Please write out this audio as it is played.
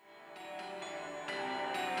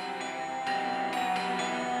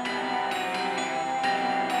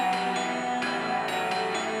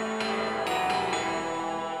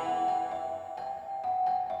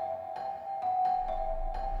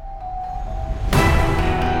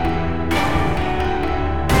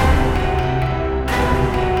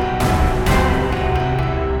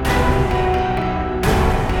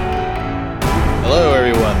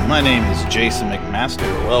My name is Jason McMaster.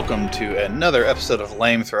 Welcome to another episode of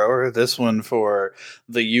Lamethrower. This one for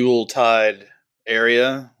the Yuletide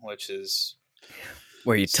area, which is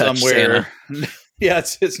where you touch somewhere. Santa. Yeah,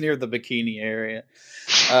 it's near the Bikini area.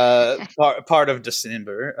 Part of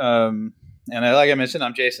December. And like I mentioned,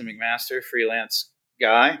 I'm Jason McMaster, freelance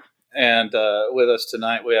guy. And with us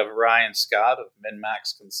tonight, we have Ryan Scott of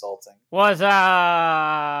Min-Max Consulting. What's up?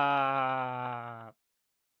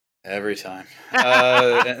 Every time.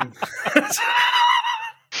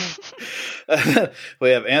 We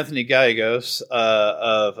have Anthony Gallegos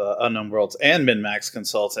of Unknown Worlds and Min-Max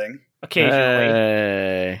Consulting.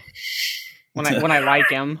 Occasionally. When I like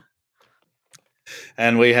him.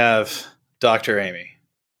 And we have Dr. Aimee.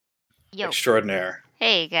 Yo. Extraordinaire.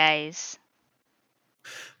 Hey guys.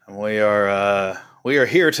 And we are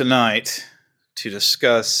here tonight to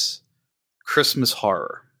discuss Christmas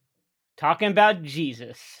horror. Talking about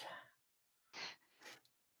Jesus.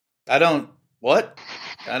 We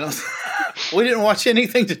didn't watch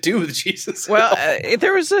anything to do with Jesus. Well,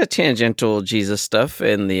 there was a tangential Jesus stuff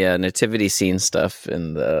in the nativity scene stuff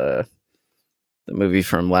in the movie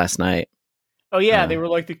from last night. Oh yeah, they were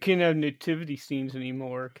like, they couldn't have nativity scenes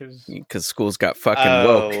anymore because schools got fucking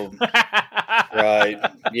woke. Right.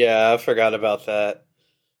 Yeah, I forgot about that.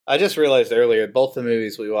 I just realized earlier, both the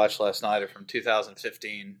movies we watched last night are from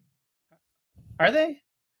 2015. Are they?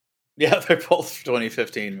 Yeah, they're both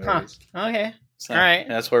 2015 movies. Huh. Okay. So all right.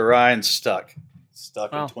 That's where Ryan's stuck. In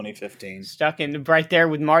 2015. Stuck in right there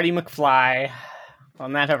with Marty McFly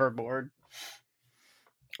on that hoverboard.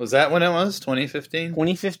 Was that when it was? 2015?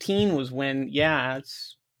 2015 was when, I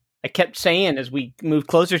kept saying as we moved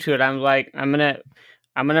closer to it, I'm like, I'm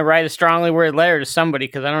gonna write a strongly worded letter to somebody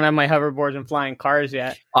because I don't have my hoverboards and flying cars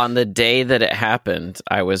yet. On the day that it happened,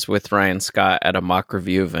 I was with Ryan Scott at a mock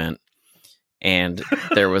review event, and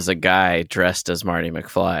there was a guy dressed as Marty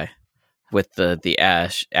McFly with the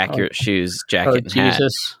accurate shoes, jacket, and hat.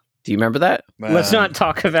 Jesus. Do you remember that? Let's not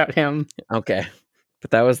talk about him. Okay,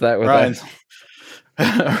 but that was that with Ryan.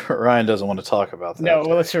 Ryan doesn't want to talk about that. No,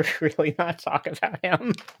 let's really not talk about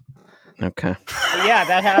him. Okay. But yeah,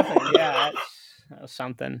 that happened. Yeah, that was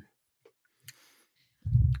something.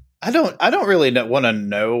 I don't really want to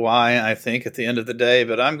know why, I think, at the end of the day,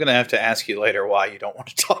 but I'm going to have to ask you later why you don't want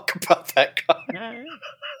to talk about that guy.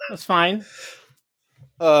 That's fine.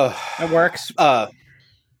 It works. But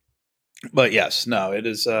yes, no, it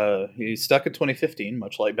is, he's stuck in 2015,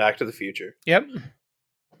 much like Back to the Future. Yep.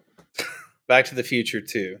 Back to the Future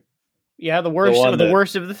 2. Yeah, the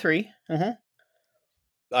worst of the three. Uh-huh.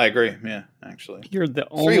 I agree, yeah, actually. You're the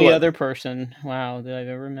only other person, that I've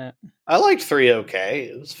ever met. I liked 3 okay.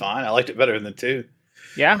 It was fine. I liked it better than 2.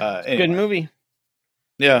 Yeah, anyway. Good movie.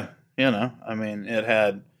 Yeah, I mean, it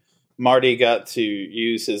had... Marty got to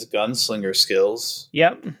use his gunslinger skills.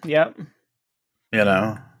 Yep.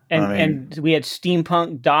 And we had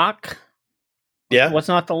Steampunk Doc. Yeah. What's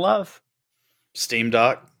not to love? Steam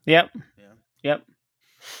Doc. Yep. Yeah. Yep.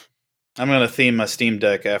 I'm going to theme my Steam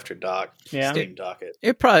Deck after Doc. Yeah. Steam Dock it.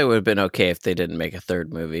 It probably would have been okay if they didn't make a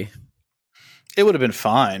third movie. It would have been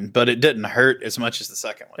fine, but it didn't hurt as much as the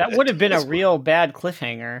second one. That would have been a real bad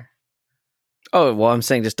cliffhanger. Oh, well, I'm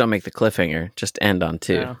saying just don't make the cliffhanger. Just end on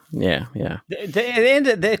 2. No. Yeah.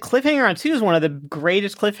 The cliffhanger on 2 is one of the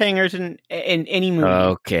greatest cliffhangers in any movie.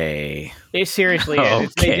 Okay. It seriously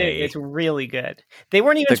is. Okay. It's really good. They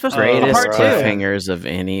weren't even supposed to make make a part 2. Cliffhangers of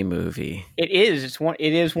any movie. It is.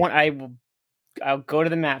 It is one. I'll go to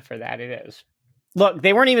the map for that. It is. Look,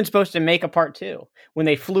 they weren't even supposed to make a part 2. When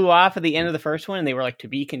they flew off at the end of the first one, and they were like, to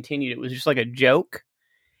be continued. It was just like a joke.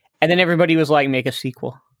 And then everybody was like, make a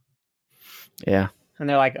sequel. Yeah. And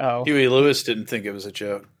they're like, oh. Huey Lewis didn't think it was a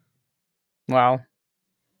joke. Well,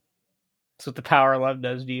 that's what the power of love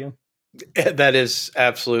does to you. That is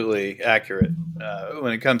absolutely accurate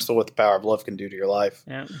when it comes to what the power of love can do to your life.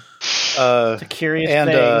 Yeah. It's a curious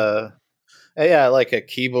thing. Yeah, like a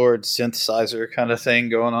keyboard synthesizer kind of thing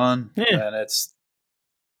going on. Yeah. And it's...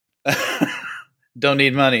 don't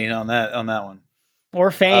need money on that one.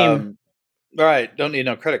 Or fame. Right. Don't need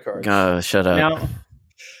no credit card. Oh, shut up. No.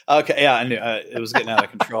 Okay, yeah, I knew it was getting out of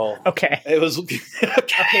control. Okay. It was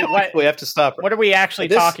okay. What we have to stop it. What are we actually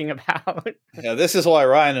talking about? Yeah, this is why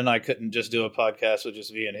Ryan and I couldn't just do a podcast with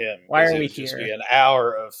just me and him. Why are we here? Just be an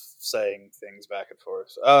hour of saying things back and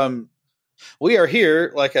forth. We are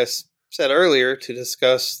here, like I said earlier, to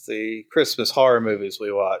discuss the Christmas horror movies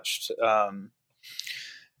we watched,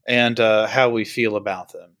 and how we feel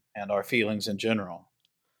about them and our feelings in general.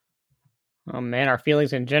 Oh man, our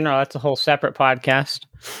feelings in general, that's a whole separate podcast.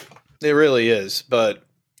 It really is, but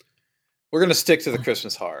we're going to stick to the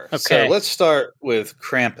Christmas horror. Okay. So let's start with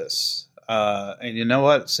Krampus. And you know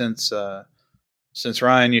what? Since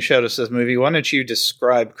Ryan, you showed us this movie, why don't you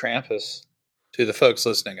describe Krampus to the folks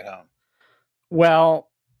listening at home? Well,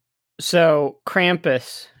 so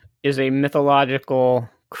Krampus is a mythological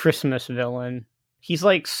Christmas villain. He's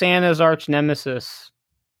like Santa's arch nemesis,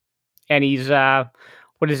 and he's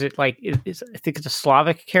what is it like? I think it's a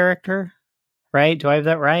Slavic character, right? Do I have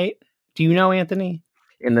that right? Do you know, Anthony?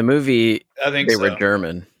 In the movie, I think they so. were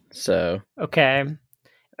German. So Okay.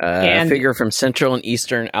 a figure from Central and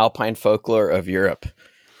Eastern Alpine folklore of Europe.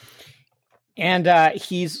 And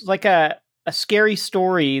he's like a scary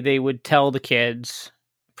story they would tell the kids,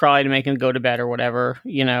 probably to make them go to bed or whatever,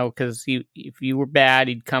 because if you were bad,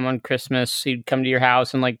 he'd come on Christmas, he'd come to your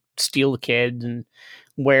house and like steal the kids and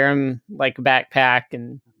wear them like a backpack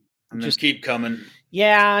and just keep coming.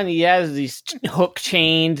 Yeah, and he has these hook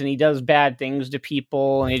chains and he does bad things to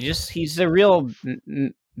people, and he's a real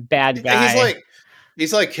bad guy.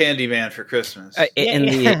 He's like Candyman for Christmas.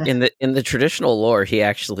 In the traditional lore, he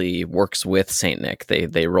actually works with Saint Nick.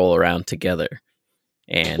 They roll around together,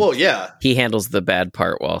 and he handles the bad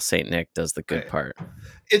part while Saint Nick does the good part.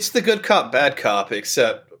 It's the good cop, bad cop,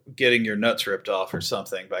 except getting your nuts ripped off or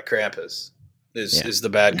something by Krampus is the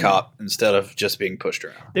bad cop instead of just being pushed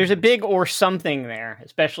around. There's a big or something there,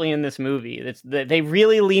 especially in this movie. They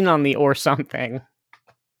really lean on the or something.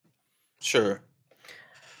 Sure.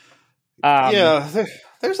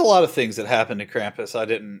 There's a lot of things that happened to Krampus I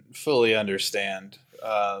didn't fully understand.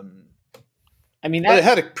 But it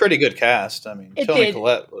had a pretty good cast. I mean, Toni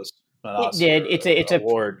Collette was an Oscar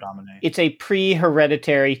award nominee. It's a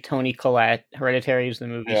pre-Hereditary Toni Collette. Hereditary is the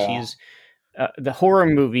movie she's the horror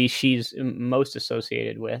movie she's most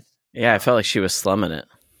associated with. Yeah, I felt like she was slumming it.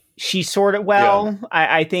 She sort of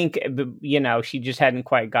I think she just hadn't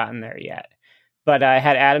quite gotten there yet. But I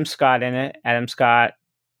had Adam Scott in it. Adam Scott.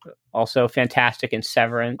 Also fantastic in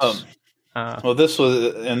Severance. This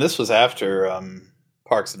was after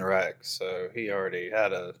Parks and Rec, so he already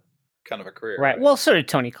had a kind of a career. Right. Well, so did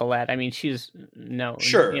Toni Collette. I mean, she's known.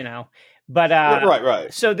 Sure. But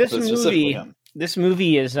right. So this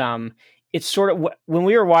movie is it's sort of when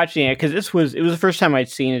we were watching it, because it was the first time I'd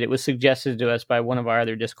seen it. It was suggested to us by one of our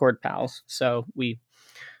other Discord pals, so we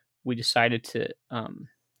decided to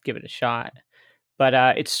give it a shot. But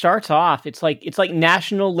it starts off. It's like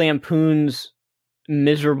National Lampoon's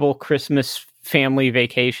Miserable Christmas Family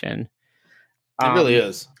Vacation. It really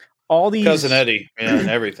is. All these Cousin Eddie and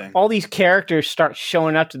everything. All these characters start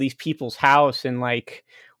showing up to these people's house in like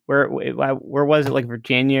where was it, like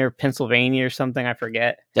Virginia or Pennsylvania or something? I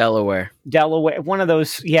forget. Delaware. One of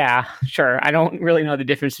those. Yeah, sure. I don't really know the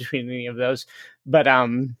difference between any of those, but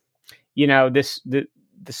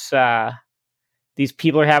these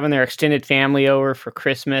people are having their extended family over for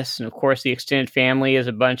Christmas, and of course, the extended family is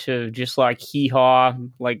a bunch of just like hee-haw,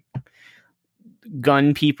 like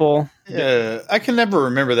gun people. Yeah, I can never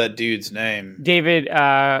remember that dude's name. David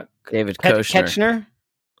Koechner.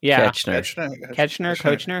 Yeah,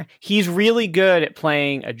 Koechner. He's really good at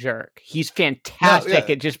playing a jerk. He's fantastic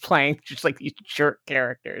at just playing just like these jerk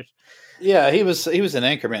characters. Yeah, he was an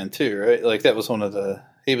Anchorman too, right? Like that was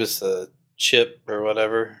he was the Chip or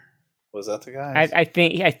whatever. Was that the guy? I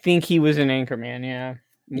think he was an Anchorman. Yeah,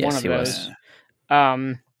 yes, one of he those.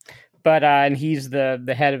 Was. But and he's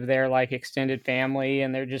the head of their like extended family,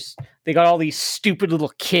 and they got all these stupid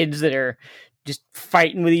little kids that are just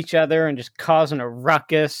fighting with each other and just causing a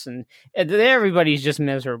ruckus, and everybody's just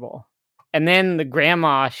miserable. And then the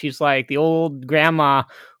grandma, she's like the old grandma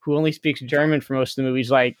who only speaks German for most of the movie.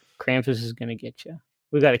 Like, Krampus is gonna get you.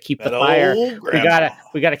 We got to keep the fire.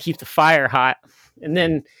 We got to keep the fire hot. And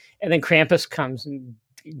then Krampus comes and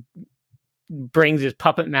brings his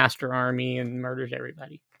puppet master army and murders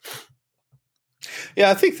everybody.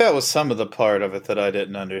 Yeah, I think that was some of the part of it that I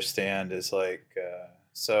didn't understand. Is like,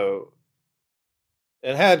 so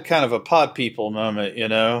it had kind of a pod people moment,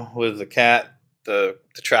 with the cat, the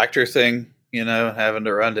tractor thing, having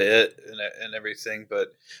to run to it and everything. But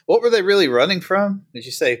what were they really running from? Did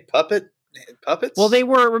you say puppets? Well, they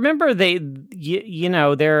were. Remember, they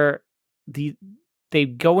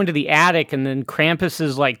go into the attic, and then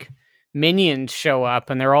Krampus's like minions show up,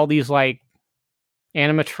 and they're all these like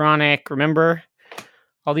animatronic. Remember,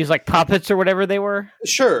 all these like puppets or whatever they were.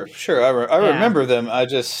 Sure. I remember them.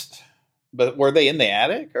 But were they in the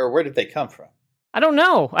attic, or where did they come from? I don't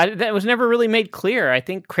know. That was never really made clear. I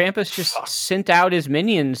think Krampus just sent out his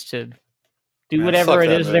minions to do whatever it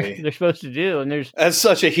is they're supposed to do. And that's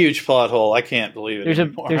such a huge plot hole. I can't believe it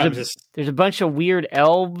anymore. There's a bunch of weird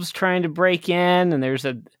elves trying to break in, and there's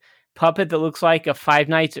a puppet that looks like a Five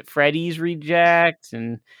Nights at Freddy's reject,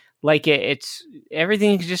 and Like it's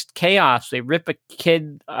everything's just chaos. They rip a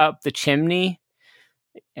kid up the chimney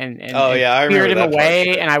and Oh, yeah, I spirit remember him that part, away.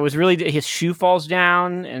 too. And I was really his shoe falls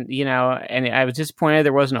down, and and I was disappointed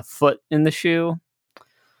there wasn't a foot in the shoe.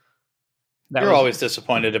 You're always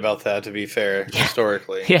disappointed about that, to be fair,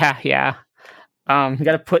 historically. Yeah. You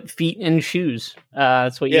got to put feet in shoes.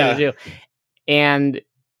 That's what you got to do. And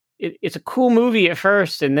it's a cool movie at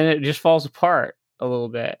first, and then it just falls apart a little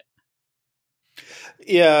bit.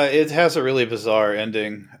 Yeah, it has a really bizarre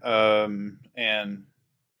ending, and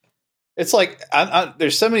it's like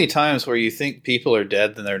there's so many times where you think people are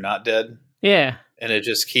dead, then they're not dead. Yeah, and it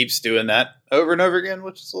just keeps doing that over and over again,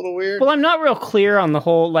 which is a little weird. Well, I'm not real clear on the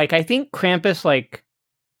whole. Like, I think Krampus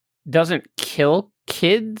doesn't kill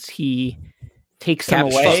kids; he takes them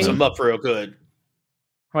away. Fucks them up real good.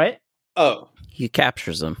 What? Oh, he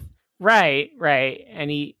captures them. Right, and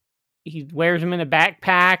he wears them in a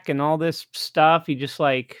backpack and all this stuff. He just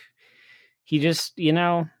he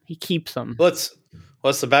keeps them. What's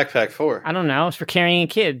the backpack for? I don't know. It's for carrying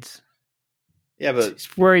kids. Yeah, but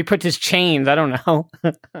it's where he puts his chains. I don't know.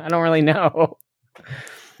 I don't really know.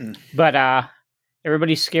 But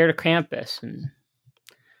everybody's scared of Krampus, and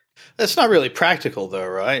that's not really practical, though,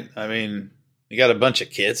 right? I mean, you got a bunch of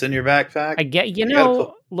kids in your backpack. I get.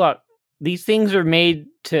 Look, these things are made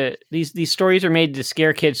to these stories are made to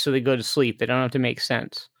scare kids so they go to sleep. They don't have to make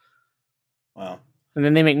sense. Wow. And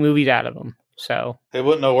then they make movies out of them. So it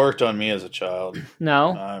wouldn't have worked on me as a child.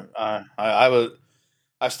 No.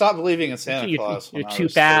 I stopped believing in Santa Claus. You're too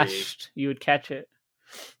fast. 3. You would catch it.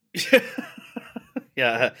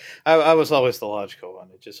 Yeah, I was always the logical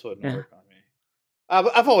one. It just wouldn't work on me.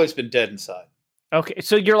 I've always been dead inside. Okay,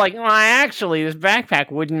 so you're like, well, actually, this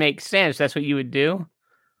backpack wouldn't make sense. That's what you would do?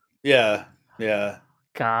 Yeah.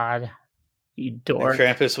 God, you dork.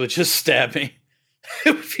 And Krampus would just stab me.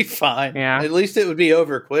 It would be fine. Yeah. At least it would be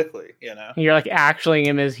over quickly, You're like actually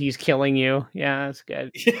him as he's killing you. Yeah, that's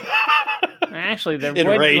good. Actually,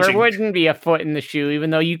 there wouldn't be a foot in the shoe,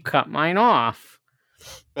 even though you cut mine off.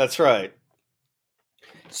 That's right.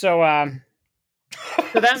 So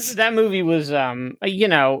that movie was the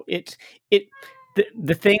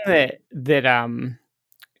thing that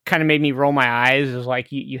kind of made me roll my eyes is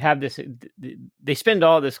like you have this. They spend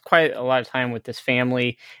quite a lot of time with this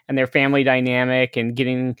family and their family dynamic and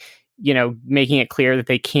getting making it clear that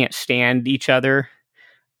they can't stand each other,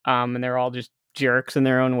 and they're all just jerks in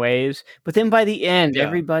their own ways. But then by the end,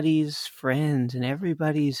 everybody's friends and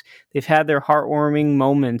they've had their heartwarming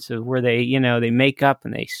moments of where they make up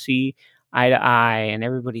and they see eye to eye and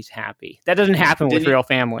everybody's happy. That doesn't happen with real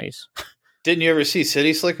families. Didn't you ever see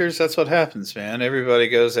City Slickers? That's what happens, man. Everybody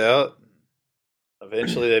goes out.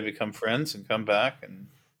 Eventually they become friends and come back. And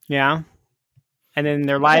then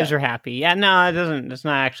their lives are happy. Yeah, no, it doesn't. That's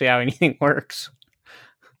not actually how anything works.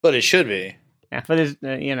 But it should be. Yeah, but it's,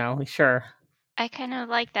 sure. I kind of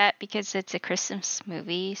like that because it's a Christmas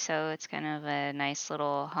movie, so it's kind of a nice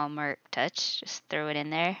little Hallmark touch. Just throw it in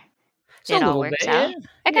there. It all works out. Yeah.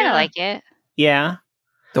 I kind of like it. Yeah.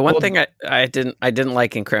 The one thing I didn't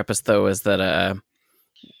like in Krampus though is that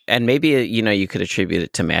and maybe you could attribute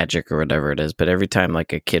it to magic or whatever it is, but every time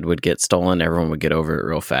like a kid would get stolen, everyone would get over it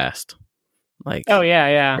real fast. Like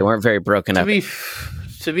yeah. They weren't very broken up.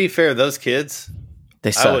 To be fair, those kids, I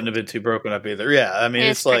wouldn't have been too broken up either. Yeah, I mean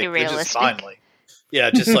it's like they're just finally. Yeah,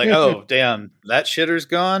 just like, oh, damn, that shitter's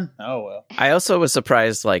gone? Oh, well. I also was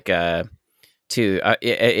surprised, it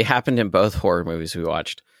happened in both horror movies we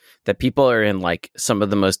watched, that people are in, some of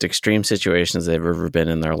the most extreme situations they've ever been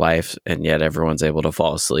in their life, and yet everyone's able to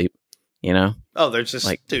fall asleep, Oh, they're just,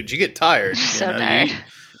 dude, you get tired. Tired.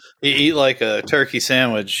 You eat like a turkey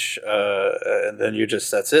sandwich, and then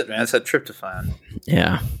that's it, man. It's that tryptophan.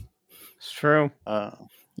 Yeah. It's true.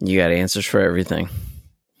 You got answers for everything.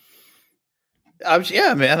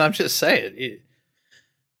 Man, I'm just saying.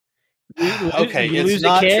 Okay, you it's lose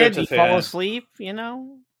not a kid, tryptophan. you fall asleep,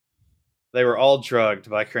 They were all drugged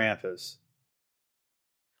by Krampus.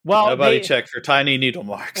 Well, nobody checked for tiny needle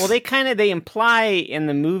marks. Well, they imply in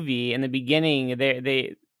the movie in the beginning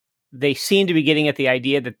they seem to be getting at the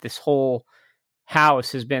idea that this whole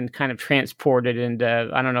house has been kind of transported into,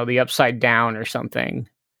 I don't know, the upside down or something.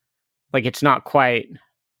 Like it's not quite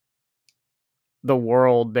the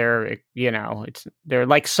world. They're they're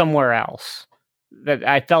like somewhere else. That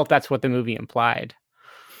I felt that's what the movie implied.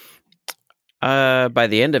 By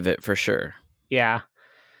the end of it, for sure. Yeah.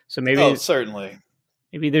 So maybe certainly.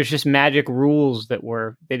 Maybe there's just magic rules that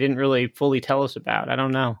they didn't really fully tell us about. I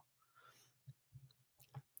don't know.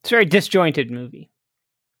 It's a very disjointed movie.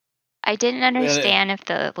 I didn't understand if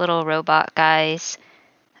the little robot guys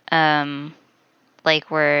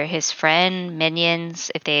like were his friend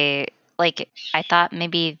minions. If they I thought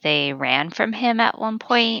maybe they ran from him at one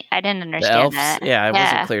point. I didn't understand The elves? that. Yeah, it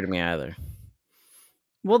wasn't clear to me either.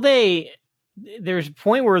 Well, there's a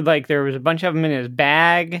point where there was a bunch of them in his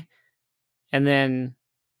bag, and then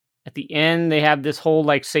at the end they have this whole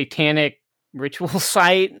satanic ritual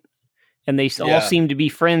site, and they all seem to be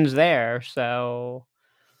friends there. So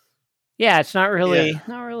yeah, it's not really.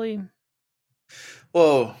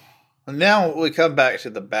 Well, now we come back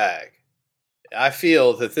to the bag. I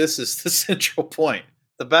feel that this is the central point.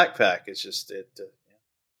 The backpack is just it.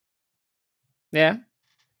 Yeah.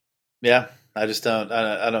 Yeah. I just don't.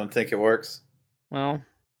 I don't think it works. Well.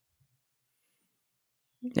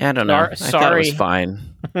 Yeah, I don't know. I thought it was fine.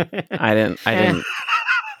 I didn't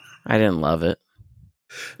love it.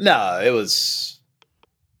 No, it was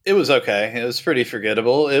okay. It was pretty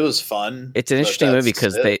forgettable. It was fun. It's an interesting movie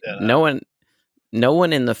because no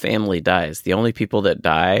one in the family dies. The only people that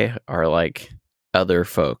die are other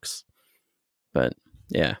folks. But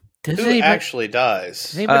yeah, who actually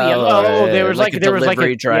dies? There was a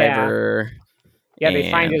delivery driver. Yeah,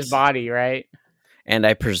 they find his body, right? And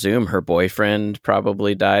I presume her boyfriend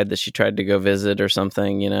probably died that she tried to go visit or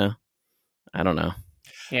something. I don't know.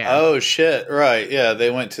 Yeah. Oh shit! Right? Yeah,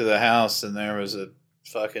 they went to the house and there was a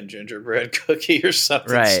fucking gingerbread cookie or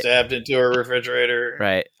something stabbed into her refrigerator.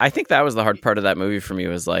 Right. I think that was the hard part of that movie for me.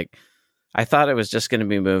 Was I thought it was just going to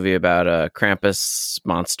be a movie about a Krampus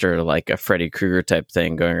monster, like a Freddy Krueger type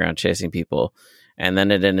thing going around chasing people. And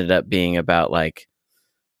then it ended up being about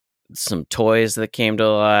some toys that came to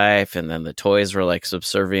life. And then the toys were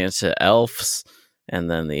subservient to elves. And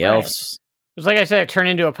then the elves. It was like I said, it turned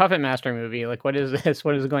into a Puppet Master movie. What is this?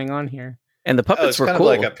 What is going on here? And the puppets were cool.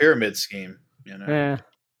 Like a pyramid scheme, Yeah.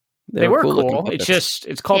 They were cool.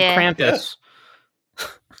 It's called Krampus. Yeah.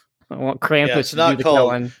 I want Krampus it's to not do the called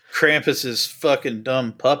killing. Krampus's fucking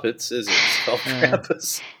dumb puppets, is it? It's called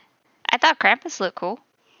Krampus. I thought Krampus looked cool.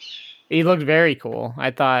 He looked very cool.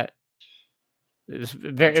 I thought it was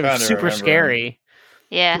super scary.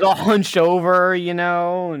 Yeah. He's all hunched over,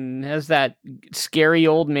 and has that scary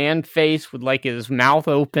old man face with his mouth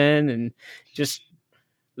open, and just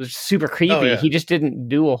it was super creepy. Oh, yeah. He just didn't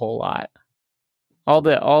do a whole lot. All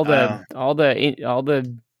the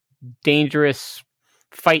dangerous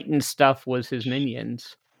fighting stuff was his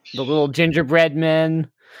minions. The little gingerbread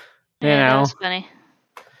men. That was funny.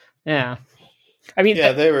 Yeah. I mean,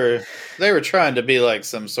 they were trying to be like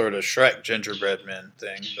some sort of Shrek gingerbread men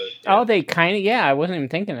thing, but they kind of I wasn't even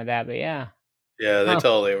thinking of that, but yeah. Yeah, they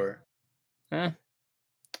totally were. Huh.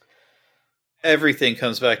 Everything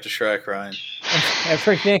comes back to Shrek, Ryan.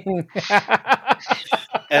 Everything.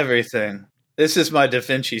 Everything. This is my Da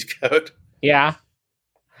Vinci's Code. Yeah.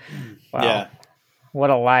 Wow. Yeah. What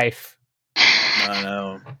a life. I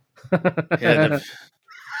know. Yeah.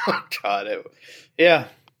 Oh, God. Yeah.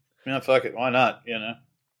 Fuck it. Why not?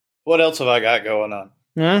 What else have I got going on?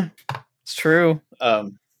 Yeah, it's true.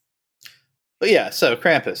 But yeah, so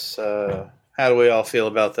Krampus. How do we all feel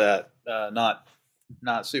about that? Not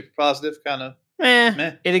super positive, kind of.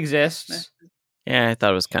 Meh. It exists. Meh. Yeah, I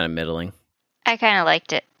thought it was kind of middling. I kind of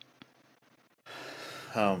liked it.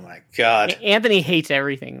 Oh my God. Anthony hates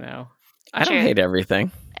everything, though. I don't hate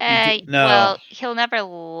everything. No. Well, he'll never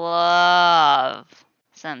love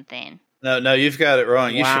something. No, you've got it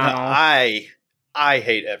wrong. You should. I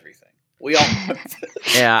hate everything. We all.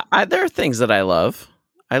 Yeah, there are things that I love.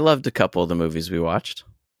 I loved a couple of the movies we watched.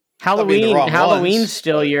 Halloween's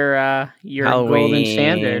still your golden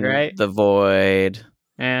standard, right? The Void.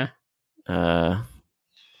 Yeah.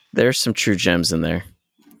 There's some true gems in there.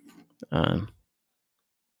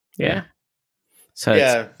 Yeah.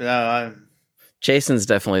 So Jason's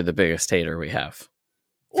definitely the biggest hater we have.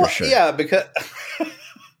 For sure. Yeah, because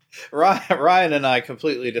Ryan and I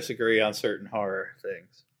completely disagree on certain horror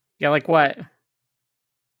things. Yeah, like what?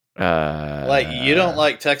 You don't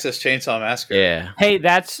like Texas Chainsaw Massacre. Yeah. Hey,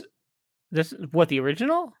 this what, the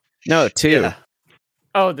original? No, 2. Yeah.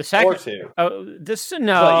 Oh, the second. Or 2. Oh, this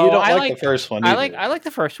no. But you don't like the first one. I like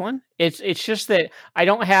the first one. It's just that I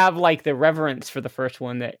don't have the reverence for the first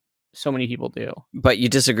one that so many people do. But you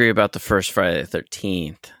disagree about the first Friday the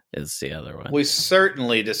 13th is the other one. We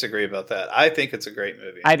certainly disagree about that. I think it's a great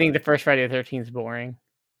movie. I think the first Friday the 13th is boring.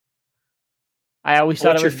 I always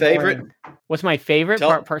thought it was your favorite? Boring. What's my favorite?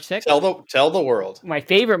 Part 6? Tell the world.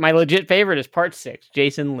 My legit favorite is part 6.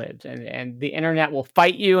 Jason Lives, and the internet will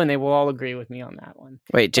fight you, and they will all agree with me on that one.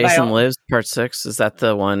 Wait, Jason Lives, part 6? Is that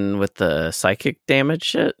the one with the psychic damage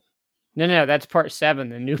shit? No, that's part 7.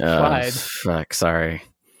 The new slide. Fuck, sorry.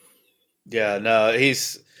 Yeah, no,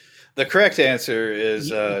 the correct answer is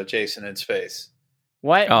Jason in Space.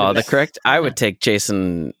 What? Oh, the correct. I would take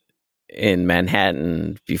Jason in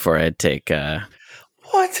Manhattan before I'd take.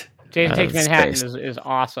 What? Jason Takes Manhattan Space. is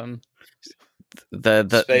awesome.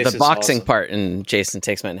 The boxing awesome. part in Jason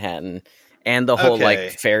Takes Manhattan, and the whole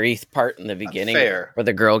like fairy part in the beginning, where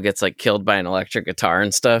the girl gets like killed by an electric guitar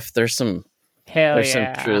and stuff. There's some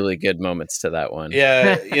truly good moments to that one.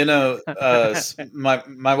 Yeah,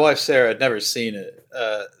 my wife Sarah had never seen it,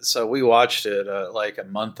 so we watched it like a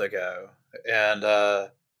month ago, and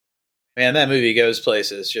man, that movie goes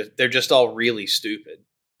places. They're just all really stupid.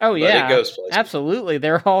 Oh yeah, it goes places. Absolutely.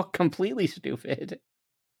 They're all completely stupid.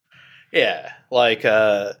 Yeah, like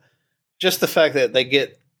just the fact that they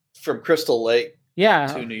get from Crystal Lake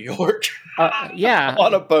to New York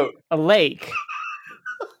on a boat. A lake.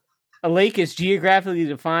 A lake is geographically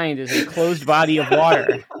defined as a closed body of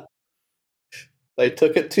water. They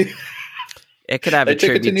took it to... It could have a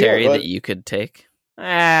tributary that you could take.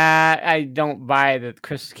 I don't buy that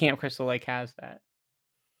Camp Crystal Lake has that.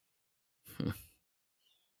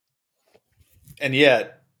 And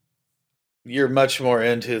yet, you're much more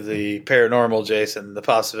into the paranormal, Jason, the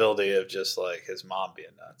possibility of just like his mom being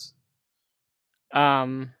nuts.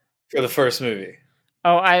 For the first movie.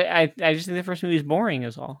 Oh, I just think the first movie is boring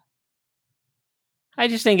is all. I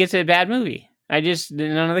just think it's a bad movie.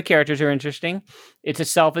 None of the characters are interesting. It's a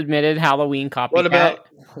self-admitted Halloween copycat.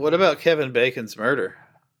 What about Kevin Bacon's murder?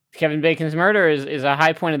 Kevin Bacon's murder is a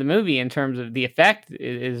high point of the movie in terms of the effect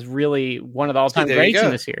is really one of the all-time greats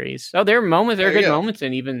in the series. So there are good moments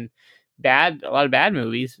and even a lot of bad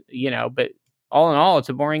movies, but all in all, it's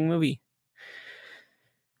a boring movie.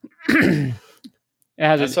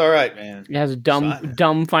 That's all right, man. It has a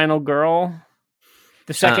dumb final girl.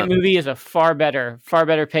 The second movie is a far better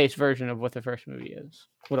paced version of what the first movie is,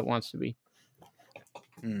 what it wants to be.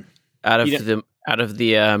 Out of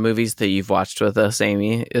the movies that you've watched with us,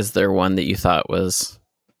 Aimee, is there one that you thought was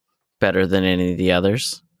better than any of the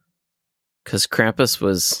others? Because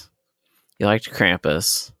you liked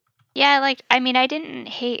Krampus. Yeah, I didn't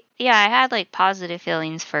hate. Yeah, I had like positive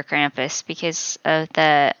feelings for Krampus because of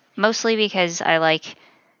mostly because I like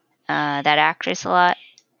that actress a lot.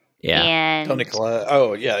 Yeah, and Toni Collette.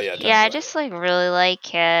 Oh yeah. Yeah, I just like really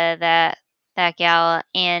like that gal,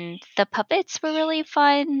 and the puppets were really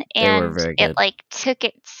fun, and they were very good. It like took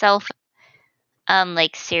itself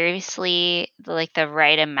like seriously, like the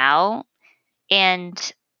right amount, and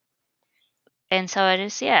so I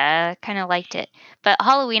just I kind of liked it. But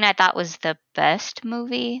Halloween I thought was the best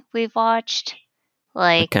movie we've watched.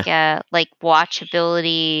 Like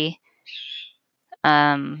watchability,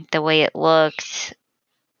 the way it looked,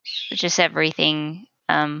 just everything.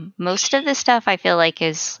 Most of the stuff I feel like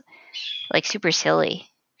is like super silly.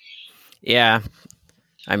 Yeah.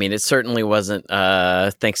 I mean, it certainly wasn't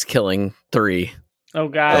Thanksgiving 3. Oh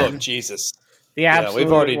God. Oh Jesus. Yeah,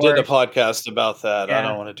 we've already did a podcast about that. Yeah. I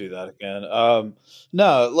don't want to do that again.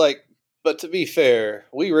 No, but to be fair,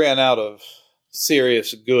 we ran out of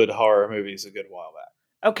serious good horror movies a good while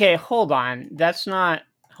back. Okay, hold on. That's not.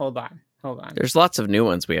 Hold on. There's lots of new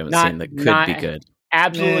ones we haven't seen that could be good.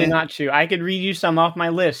 Absolutely not true. I could read you some off my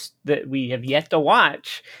list that we have yet to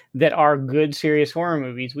watch that are good, serious horror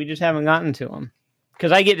movies. We just haven't gotten to them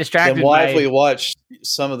because I get distracted. Then why have we watched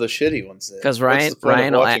some of the shitty ones? Because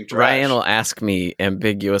Ryan will ask me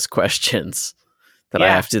ambiguous questions that I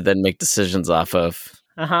have to then make decisions off of.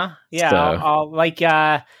 Yeah. So. I'll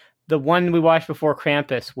the one we watched before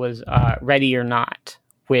Krampus was Ready or Not,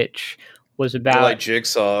 which was about like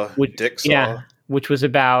Jigsaw. Yeah, which was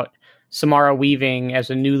about Samara Weaving as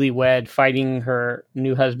a newlywed fighting her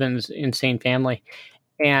new husband's insane family.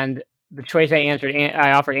 And the choice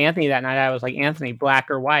I offered Anthony that night, I was like, Anthony, black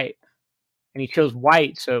or white? And he chose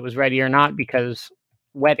white, so it was Ready or Not because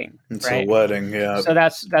wedding. It's right? a wedding, yeah. So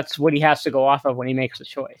that's what he has to go off of when he makes a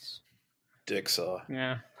choice. Jigsaw.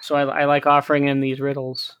 Yeah. So I like offering him these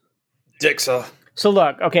riddles. Jigsaw. So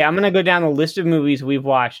look, okay, I'm going to go down the list of movies we've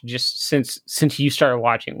watched just since you started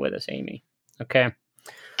watching with us, Aimee. Okay.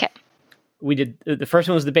 We did the first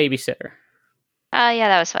one was The Babysitter. Yeah,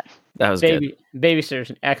 that was fun. That was good. Babysitter's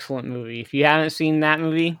an excellent movie. If you haven't seen that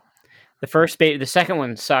movie, the second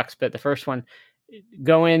one sucks, but the first one,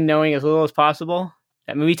 go in knowing as little as possible.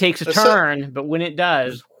 That movie takes a turn, but when it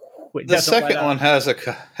does, the second one has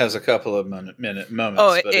a couple of minute moments.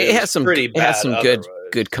 Oh, but it has some pretty bad. It has some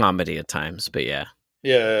good comedy at times, but yeah.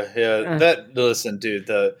 Listen, dude,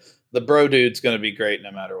 the bro dude's going to be great no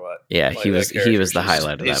matter what. Yeah, he was the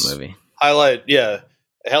highlight of that movie.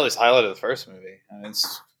 Hell, he's highlight of the first movie. I mean,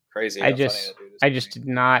 it's crazy. I just did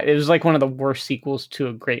not. It was like one of the worst sequels to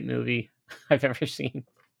a great movie I've ever seen.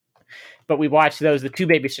 But we watched the two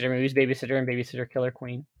Babysitter movies, Babysitter and Babysitter Killer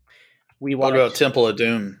Queen. We What watched. about Temple of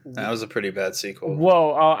Doom? That was a pretty bad sequel.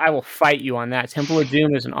 Whoa! I will fight you on that. Temple of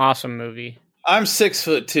Doom is an awesome movie. I'm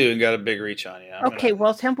 6'2" and got a big reach on you. Okay,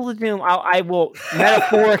 well, Temple of Doom, I will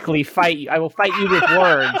metaphorically fight you. I will fight you with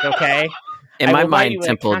words. Okay. In my mind,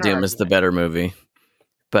 Temple of Doom is the better movie,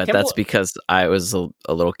 but that's because I was a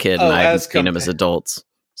little kid and I haven't seen them as adults,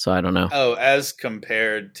 so I don't know. Oh, as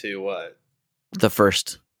compared to what? The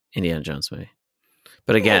first Indiana Jones movie.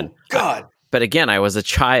 But again, I was a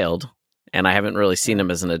child and I haven't really seen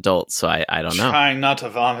them as an adult, so I don't know. Trying not to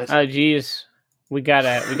vomit. Oh, geez. We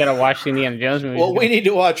gotta watch the Indiana Jones movie. Well, we need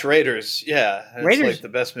to watch Raiders. Yeah, it's Raiders, like the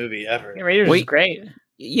best movie ever. Yeah, Raiders is great.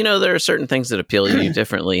 You know, there are certain things that appeal to you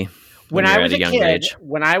differently when I was a young age.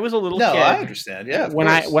 When I was a little kid, I understand. Yeah, when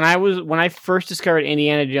I first discovered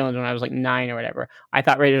Indiana Jones when I was like 9 or whatever, I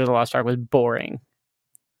thought Raiders of the Lost Ark was boring.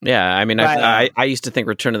 Yeah, I mean, I used to think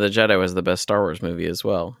Return of the Jedi was the best Star Wars movie as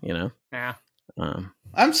well. You know. Yeah.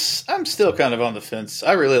 I'm still kind of on the fence.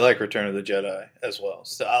 I really like Return of the Jedi as well.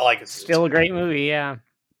 So I like it. Still a great movie, yeah.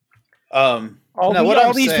 All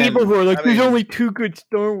these people who are like, there's only 2 good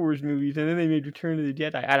Star Wars movies, and then they made Return of the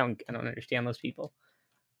Jedi. I don't understand those people.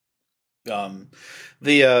 The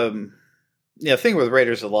thing with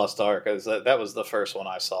Raiders of the Lost Ark is that was the first one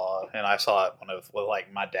I saw, and I saw it with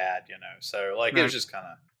like my dad, you know. So like it was just kind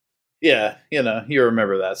of you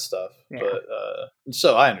remember that stuff, but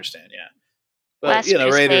so I understand, yeah. But Last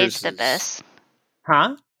Raiders the best.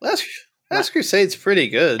 Huh? Last Crusade's pretty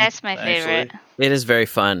good. That's my favorite. It is very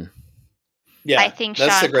fun. Yeah, I think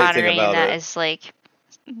Sean Connery in that is like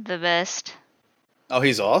the best. Oh,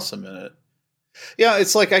 he's awesome in it. Yeah,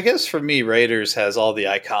 it's like, I guess for me, Raiders has all the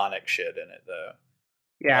iconic shit in it, though.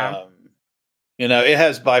 Yeah. It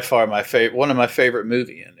has by far one of my favorite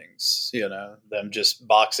movie endings. Them just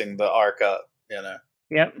boxing the Ark up.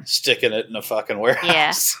 Yep. Sticking it in a fucking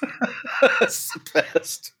warehouse. Yeah. It's the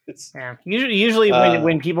best. Yeah. Usually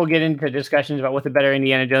when people get into discussions about what the better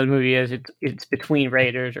Indiana Jones movie is, it's between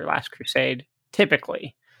Raiders or Last Crusade,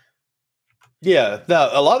 typically. Yeah. Now,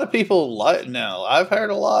 a lot of people I've heard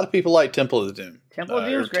a lot of people like Temple of Doom. Temple of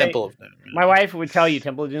Doom is great. Temple of Doom. My wife would tell you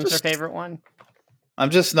Temple of Doom is her favorite one. I'm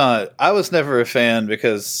just not. I was never a fan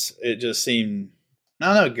because it just seemed,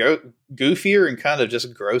 I don't know, goofier and kind of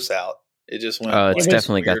just gross out. It just went. Oh, it's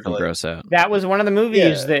definitely got some gross out. That was one of the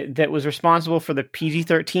movies that was responsible for the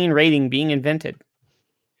PG-13 rating being invented.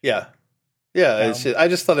 Yeah, yeah. So. I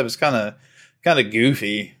just thought it was kind of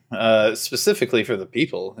goofy, specifically for the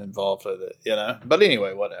people involved with it. But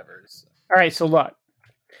anyway, whatever. All right, so look.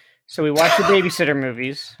 So we watched the Babysitter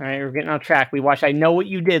movies. All right, we're getting on track. We watched I Know What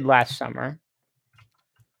You Did last summer.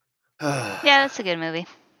 Yeah, that's a good movie.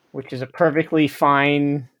 Which is a perfectly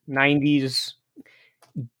fine 90s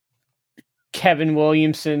Kevin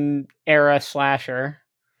Williamson era slasher.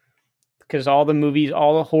 Because all the movies,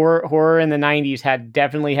 all the horror in the 90s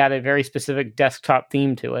definitely had a very specific desktop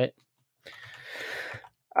theme to it.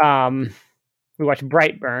 We watched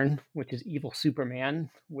Brightburn, which is Evil Superman,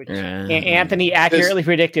 which Anthony accurately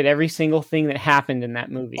predicted every single thing that happened in that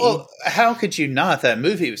movie. Well, how could you not? That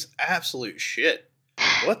movie was absolute shit.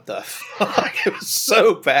 What the fuck? It was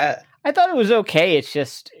so bad. I thought it was okay. It's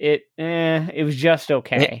just it was just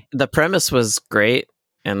okay. The premise was great,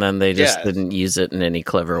 and then they just didn't use it in any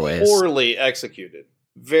clever ways. Poorly executed.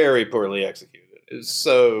 Very poorly executed. It was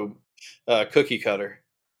so cookie cutter.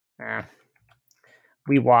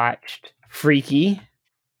 We watched Freaky,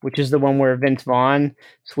 which is the one where Vince Vaughn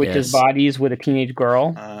switches bodies with a teenage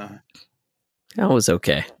girl. That was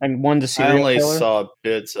okay. And one's a serial killer. I only saw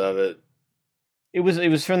bits of it. It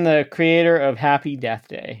was from the creator of Happy Death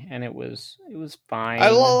Day, and it was fine. I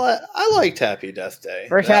liked Happy Death Day.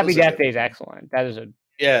 First Happy Death Day is excellent. That is a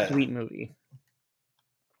sweet movie.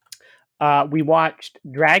 We watched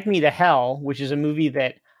Drag Me to Hell, which is a movie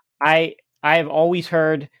that I have always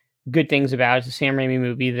heard good things about. It's a Sam Raimi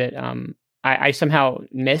movie that I somehow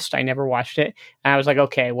missed. I never watched it. And I was like,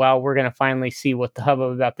 okay, well, we're going to finally see what the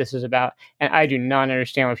hubbub about this is about. And I do not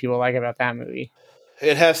understand what people like about that movie.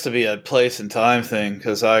 It has to be a place and time thing,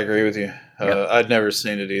 because I agree with you. I'd never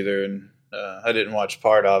seen it either, and I didn't watch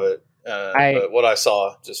part of it. But what I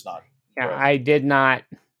saw, just not. Yeah, right. I did not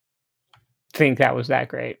think that was that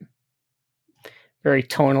great. Very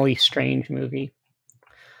tonally strange movie.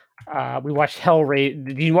 We watched Hellraiser.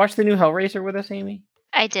 Did you watch the new Hellraiser with us, Aimee?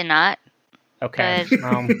 I did not. Okay.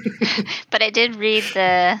 But I did read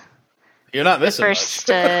the. You're not missing first.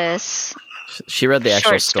 She read the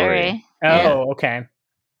actual story. Oh, okay.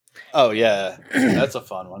 Oh yeah, that's a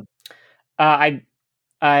fun one. I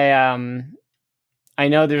know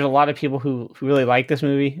there's a lot of people who really like this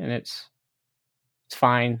movie, and it's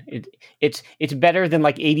fine. It's better than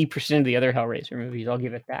like 80% of the other Hellraiser movies. I'll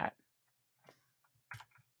give it that.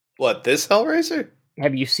 What, this Hellraiser?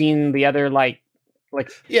 Have you seen the other like?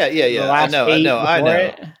 Yeah. The I last know. 8 before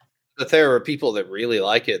it? But there are people that really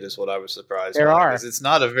like it. Is what I was surprised. There by, are. 'cause it's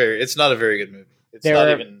not a very good movie. It's There not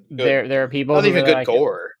are- even good. There are people Not who even really good like it.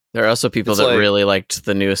 gore. There are also people It's that like- really liked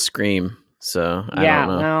the newest Scream. So I Yeah,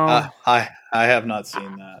 don't know. well, I have not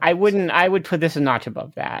seen that. I wouldn't. I would put this a notch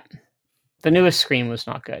above that. The newest Scream was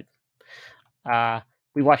not good.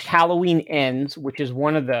 We watched Halloween Ends, which is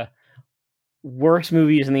one of the worst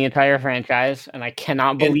movies in the entire franchise, and I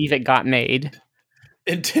cannot believe it got made.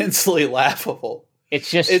 Intensely laughable.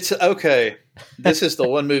 It's okay. This is the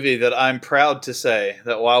one movie that I'm proud to say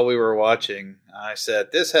that while we were watching, I said,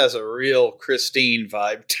 this has a real Christine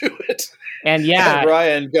vibe to it. and yeah, And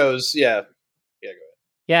Ryan goes, yeah, go ahead.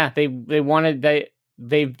 yeah.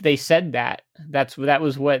 They said that. That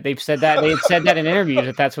was what they've said that they had said that in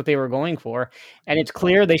interviews that's what they were going for, and it's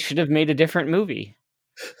clear they should have made a different movie.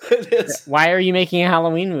 Why are you making a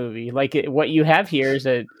Halloween movie? Like what you have here is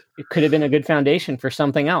it could have been a good foundation for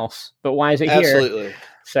something else, but why is it here? Absolutely.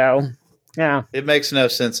 So, yeah, It makes no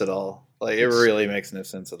sense at all. Like, it really makes no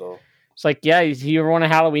sense at all. it's like, yeah, you ever want a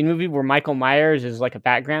Halloween movie where Michael Myers is like a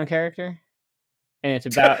background character, and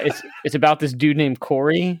it's about this dude named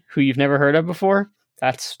Corey who you've never heard of before.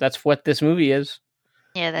 That's what this movie is.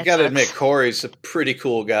 Yeah, You that gotta sucks. admit, Corey's a pretty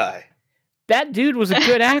cool guy. That dude was a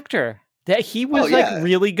good actor. That he was yeah. like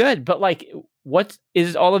really good, but like, what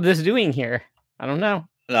is all of this doing here? I don't know.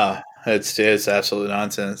 No, it's absolute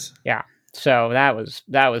nonsense. So that was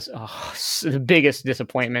the biggest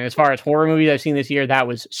disappointment as far as horror movies I've seen this year. That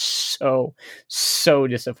was so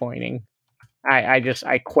disappointing.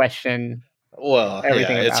 I question. Well,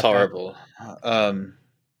 Everything yeah, it's about horrible.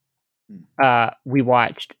 We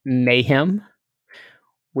watched Mayhem,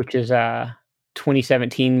 which is a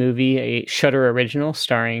 2017 movie, a Shudder original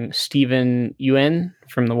starring Stephen Yeun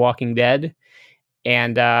from The Walking Dead,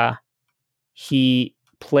 and he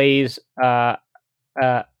plays an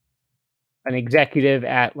executive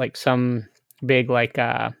at like some big like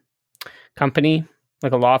company,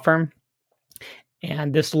 like a law firm.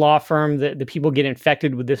 And this law firm, the people get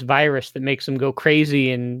infected with this virus that makes them go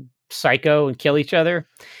crazy and psycho and kill each other.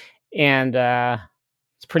 And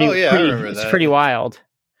it's pretty, I remember it's that. pretty wild.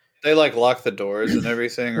 They like lock the doors and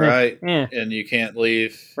everything, right? Yeah. And you can't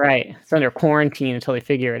leave. Right. It's under quarantine until they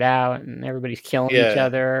figure it out, and everybody's killing each Yeah.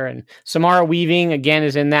 other. And Samara Weaving, again,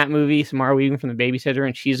 is in that movie. Samara Weaving from The Babysitter,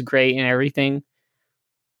 and she's great and everything.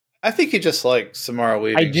 I think you just like Samara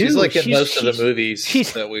Weaving. I do. She's like in She's- most of the she's- movies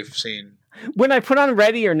she's- that we've seen. When I put on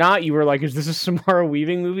Ready or Not, you were like, is this a Samara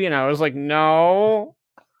Weaving movie? And I was like, no.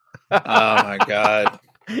 Oh my god!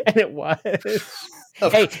 And it was.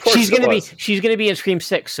 Of Hey, course she's it gonna was. be in Scream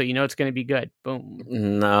 6, so you know it's gonna be good. Boom.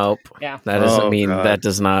 Nope. Yeah. That doesn't Oh, mean God. that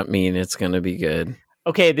does not mean it's going to be good.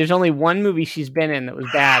 Okay, there's only one movie she's been in that was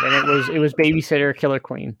bad, and it was Babysitter Killer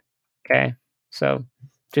Queen. Okay. So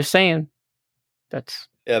just saying. That's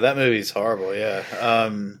Yeah, that movie's horrible. Yeah.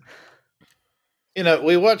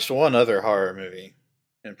 We watched one other horror movie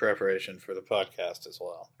in preparation for the podcast as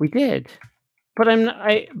well. we did. But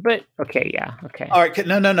okay, yeah, okay. All right,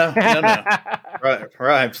 no.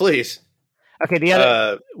 Right, please. Okay, the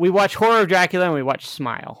other we watched Horror of Dracula and we watched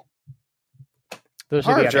Smile. Those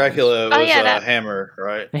are Horror the of other Dracula ones. was yeah, that- Hammer,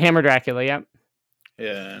 right? The Hammer Dracula, yep.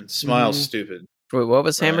 Yeah, and Smile's Mhm. stupid. Wait, what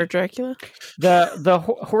was Right. Hammer Dracula? The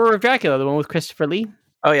Horror of Dracula, the one with Christopher Lee.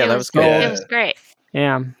 Oh yeah, It that was was good. Yeah. It was great.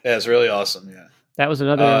 Yeah, Yeah, it's really awesome. Yeah. that was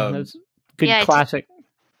another that's good Yeah, classic.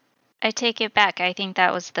 I take it back. I think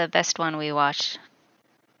that was the best one we watched.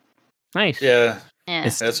 Nice. Yeah, Yeah.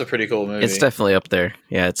 It's- that's a pretty cool movie. It's definitely up there.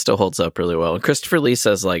 Yeah, it still holds up really well. And Christopher Lee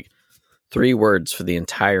says like 3 words for the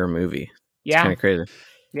entire movie. It's Yeah. kind of crazy.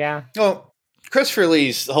 Yeah. Well, Christopher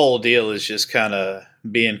Lee's whole deal is just kind of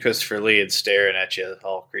being Christopher Lee and staring at you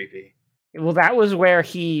all creepy. Well, that was where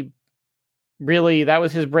he that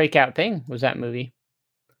was his breakout thing, was that movie.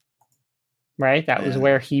 Right? That was Yeah.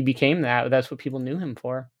 where he became that. That's what people knew him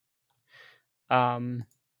for. And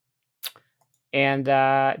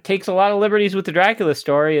takes a lot of liberties with the Dracula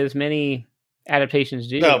story, as many adaptations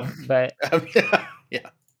do. No. But Yeah.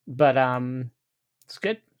 it's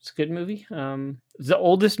good. It's a good movie. It's the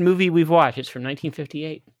oldest movie we've watched. It's from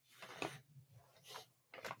 1958.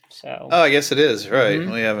 So Oh, I guess it is, right.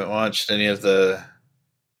 Mhm. We haven't watched any of the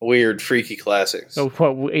weird, freaky classics. So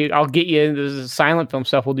I'll get you into the silent film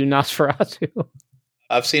stuff. We'll do Nosferatu.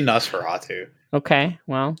 I've seen Nosferatu. Okay,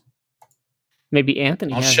 well, maybe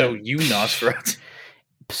Anthony. I'll has show it. you Nosferatu.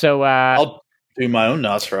 So I'll do my own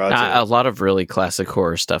Nosferatu. A lot of really classic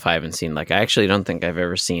horror stuff I haven't seen. Like I actually don't think I've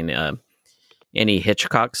ever seen any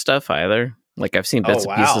Hitchcock stuff either. Like I've seen bits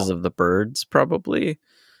Oh, and wow. pieces of The Birds, probably.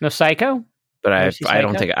 no Psycho. but Never seen I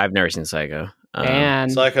don't Psycho? think I've never seen Psycho.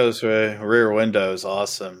 And Psycho's Rear Window is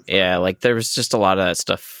awesome. Yeah, like there was just a lot of that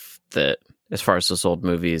stuff that, as far as those old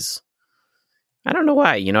movies, I don't know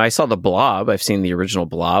why. You know, I saw The Blob. I've seen the original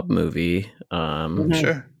Blob movie.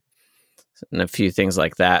 Sure. And a few things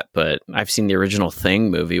like that, but I've seen the original Thing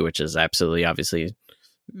movie, which is absolutely, obviously,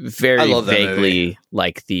 very love that vaguely movie.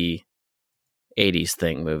 like the 80s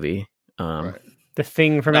Thing movie. Right. The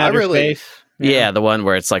Thing from No, I Outer really- Space. Yeah, the one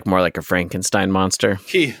where it's like more like a Frankenstein monster.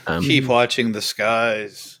 Keep watching the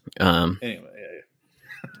skies. Um, Anyway, yeah.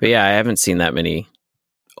 But yeah, I haven't seen that many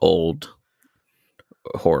old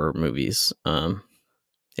horror movies. Yeah.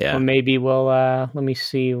 Well, maybe we'll let me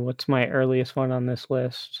see what's my earliest one on this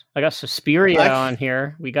list. I got Suspiria on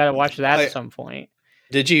here. We got to watch that at some point.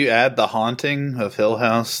 Did you add The Haunting of Hill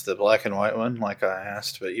House, the black and white one, like I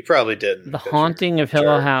asked? But you probably didn't. The Haunting of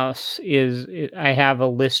Hill House I have a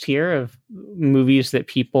list here of movies that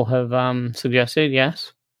people have suggested.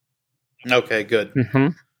 Yes. Okay, good.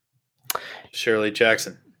 Mm-hmm. Shirley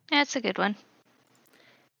Jackson. That's a good one.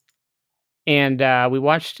 And we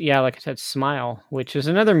watched, like I said, Smile, which is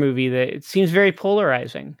another movie that it seems very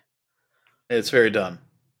polarizing. It's very dumb.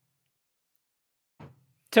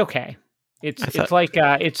 It's okay. It's like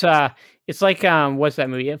what's that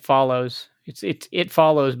movie? It Follows. It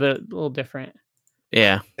Follows, but a little different.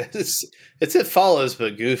 Yeah. It Follows,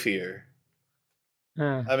 but goofier.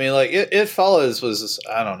 I mean, like it Follows was,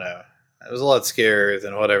 I don't know. It was a lot scarier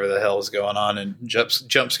than whatever the hell was going on in Jump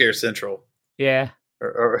Scare Central. Yeah.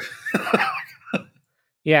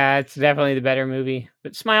 Yeah, it's definitely the better movie.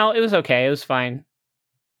 But Smile, it was okay. It was fine.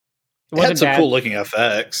 It had some cool looking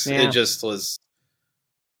effects. Yeah. It just was.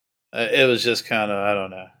 It was just kind of, I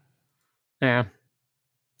don't know. Yeah.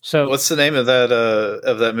 So what's the name of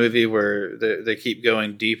that movie where they keep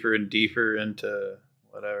going deeper and deeper into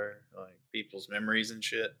whatever, like people's memories and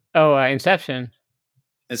shit? Oh, Inception.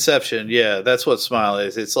 Inception, yeah, that's what Smile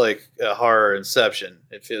is. It's like a horror Inception.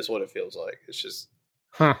 It feels what it feels like. It's just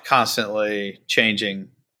constantly changing.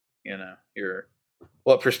 You know,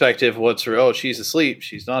 what perspective? What's her? Oh, she's asleep.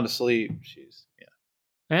 She's not asleep. She's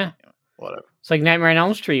yeah. You know, whatever. It's like Nightmare on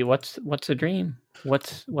Elm Street. What's a dream?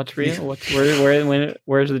 What's real?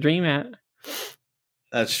 Where's the dream at?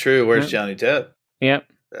 That's true. Where's Johnny Depp? Yep.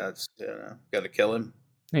 That's got to kill him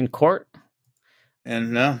in court.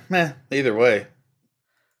 And either way.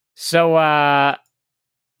 So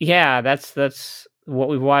that's what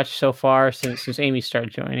we've watched so far since Aimee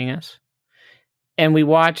started joining us. And we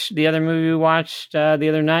watched the other movie we watched the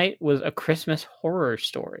other night was A Christmas Horror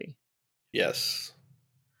Story. Yes.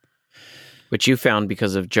 Which you found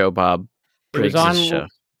because of Joe Bob Briggs' show.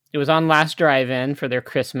 It was on Last Drive-In for their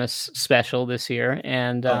Christmas special this year,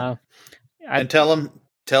 and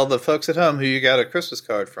tell the folks at home who you got a Christmas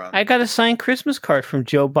card from. I got a signed Christmas card from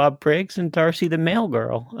Joe Bob Briggs and Darcy the Mail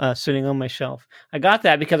Girl sitting on my shelf. I got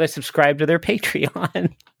that because I subscribed to their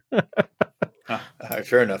Patreon.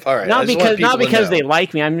 Fair enough. All right. Not because they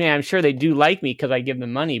like me. I mean, I'm sure they do like me because I give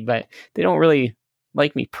them money, but they don't really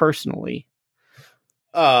like me personally.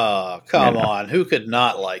 Oh, come on. Who could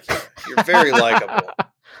not like you? You're very likable.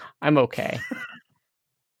 I'm okay.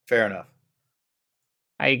 Fair enough.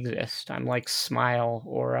 I exist. I'm like Smile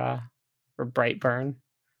or Brightburn.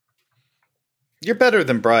 You're better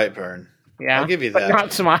than Brightburn. Yeah, I'll give you but that.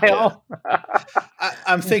 Not Smile. Yeah.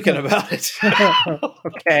 I'm thinking about it.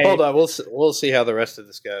 Okay. Hold on. We'll see how the rest of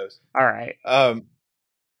this goes. All right.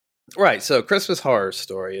 Right. So, Christmas Horror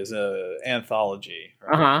Story is an anthology,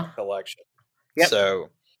 right? Collection. Yep. So,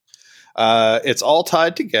 it's all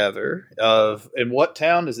tied together. In what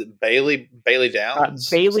town is it? Bailey Downs.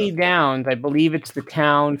 Bailey Downs. I believe it's the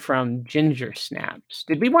town from Ginger Snaps.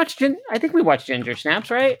 Did we watch? I think we watched Ginger Snaps,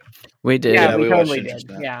 right? We did. Yeah, we totally did.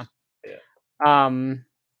 Yeah.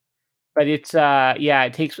 But it's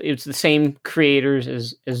it's the same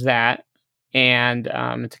creators as that, and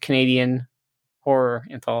it's a Canadian horror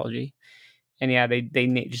anthology, and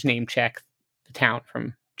they just name check the town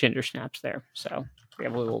from Ginger Snaps there, so we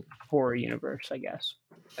have a little horror universe, I guess.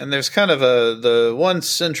 And there's kind of the one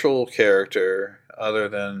central character, other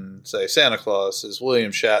than say Santa Claus, is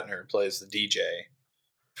William Shatner, plays the DJ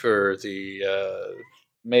for the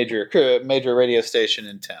major radio station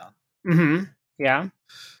in town. Mm-hmm. Yeah.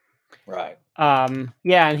 Right.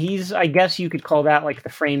 And he's, I guess you could call that like the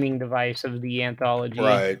framing device of the anthology.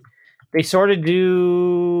 Right. They sort of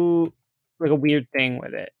do like a weird thing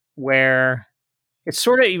with it where it's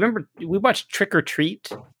sort of, you remember we watched Trick or Treat?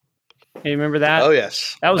 You remember that? Oh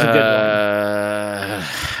yes. That was a good one.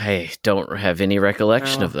 I don't have any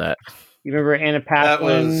recollection of that. You remember Anna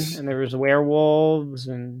Paquin and there was werewolves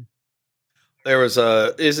and there was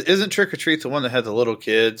isn't Trick or Treat the one that had the little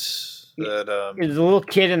kids? That There's a little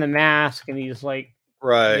kid in the mask, and he's like,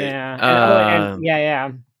 right. yeah,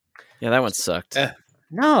 yeah. That one sucked.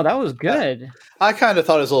 No, that was good. I kind of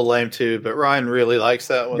thought it was a little lame too, but Ryan really likes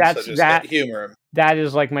that one. So just humor him. That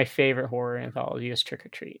is like my favorite horror anthology is Trick or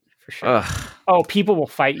Treat for sure. Ugh. Oh, people will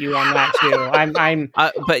fight you on that too. I'm.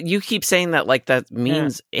 But you keep saying that like that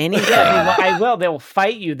means anything. Yeah, I will. They'll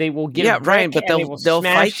fight you. They will get Ryan. But they'll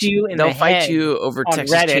fight you. They'll fight you over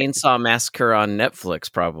Texas Reddit. Chainsaw Massacre on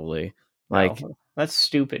Netflix, probably. Like that's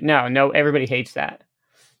stupid. No, everybody hates that.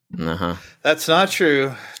 That's not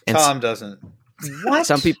true. Tom doesn't. What?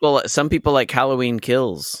 Some people like Halloween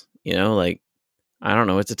Kills. You know, like I don't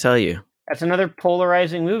know what to tell you. That's another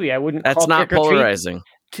polarizing movie. I wouldn't. That's not polarizing.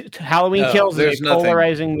 Halloween Kills is a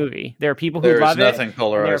polarizing movie. There are people who love it.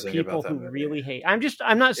 There are people who really hate. I'm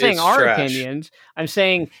not saying our opinions. I'm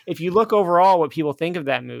saying if you look overall, what people think of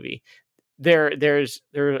that movie. There's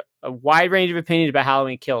a wide range of opinions about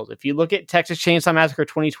Halloween Kills. If you look at Texas Chainsaw Massacre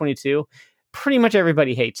 2022, pretty much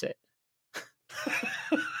everybody hates it.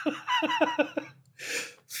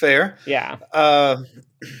 Fair. Yeah.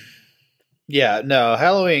 Yeah, no,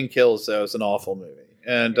 Halloween Kills, though, is an awful movie.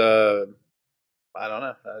 And I don't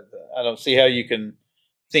know. I don't see how you can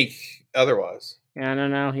think otherwise. Yeah, I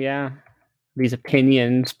don't know. Yeah. These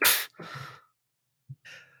opinions.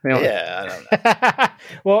 Yeah, I don't know.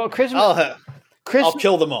 Well, Christmas. I'll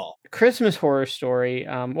kill them all. Christmas horror story.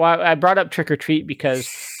 Well, I brought up Trick or Treat because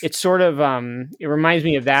it's sort of it reminds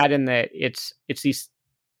me of that in that it's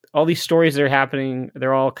all these stories that are happening.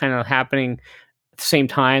 They're all kind of happening at the same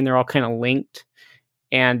time. They're all kind of linked,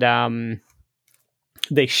 and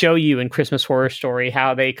they show you in Christmas Horror Story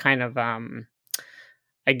how they kind of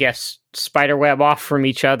I guess spiderweb off from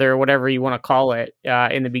each other, whatever you want to call it,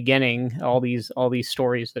 in the beginning. All these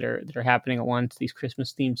stories that are happening at once. These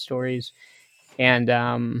Christmas themed stories.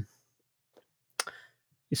 And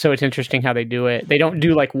so it's interesting how they do it. They don't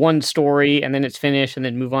do like one story and then it's finished and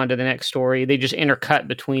then move on to the next story. They just intercut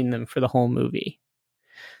between them for the whole movie,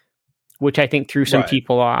 which I think threw some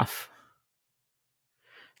people off.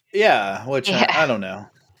 Yeah, I don't know.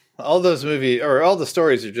 All those movies or all the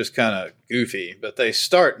stories are just kind of goofy, but they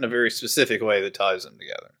start in a very specific way that ties them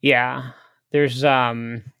together. Yeah, there's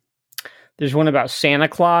one about Santa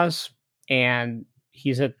Claus, and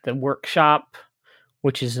he's at the workshop,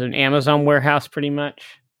 which is an Amazon warehouse pretty much.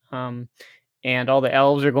 And all the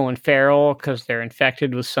elves are going feral because they're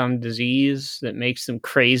infected with some disease that makes them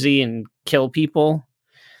crazy and kill people.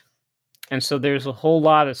 And so there's a whole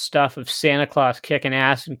lot of stuff of Santa Claus kicking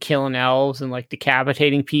ass and killing elves and like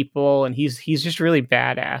decapitating people. And he's just really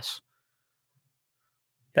badass.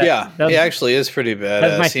 He actually is pretty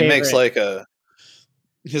badass. He makes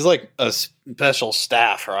he's like a special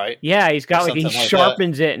staff, right? Yeah, he's got he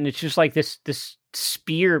sharpens it, and it's just like this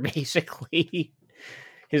spear, basically.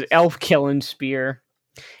 His elf killing spear.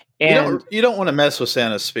 And you don't want to mess with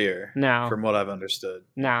Santa's spear. No. From what I've understood.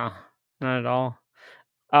 No, not at all.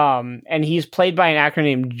 And he's played by an actor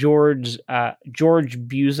named George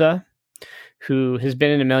Buza, who has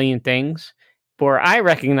been in a million things. But where I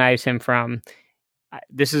recognize him from,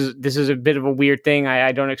 this is a bit of a weird thing.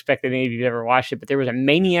 I don't expect that any of you have ever watched it, but there was a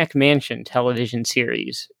Maniac Mansion television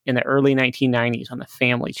series in the early 1990s on the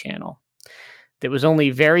Family Channel that was only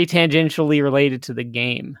very tangentially related to the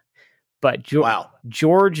game. But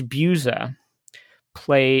George Buza,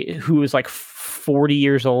 who was like 40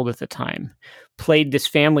 years old at the time, played this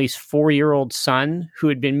family's 4-year-old son who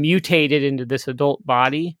had been mutated into this adult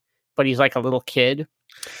body, but he's like a little kid.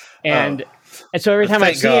 And so every time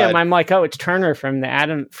I see him, I'm like, oh, it's Turner from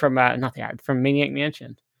from Maniac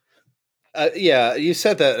Mansion. Yeah, you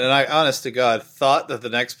said that, and I, honest to God, thought that the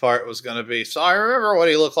next part was going to be, so I remember what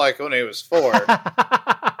he looked like when he was 4.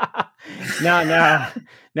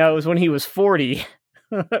 No, it was when he was 40.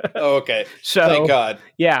 Oh, okay. So, thank God.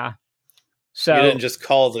 Yeah. So you didn't just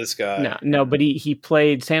call this guy. No, but he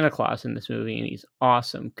played Santa Claus in this movie, and he's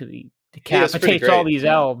awesome because he decapitates all these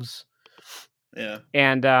elves. Yeah.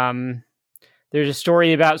 And there's a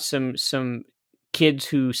story about some kids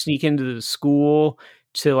who sneak into the school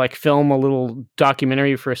to like film a little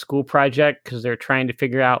documentary for a school project because they're trying to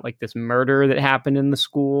figure out like this murder that happened in the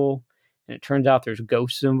school, and it turns out there's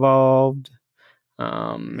ghosts involved.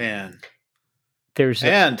 Man,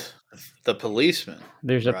 and the policeman.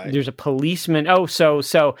 There's a policeman. Oh,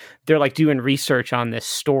 so they're like doing research on this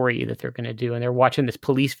story that they're going to do, and they're watching this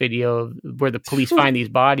police video where the police find these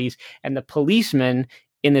bodies, and the policeman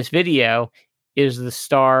in this video is the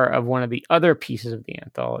star of one of the other pieces of the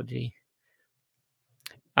anthology.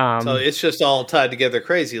 So it's just all tied together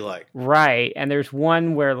crazy like. Right. And there's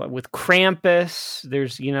one where with Krampus,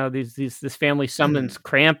 there's, this family summons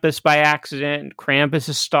Krampus by accident, and Krampus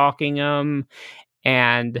is stalking them,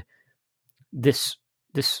 and this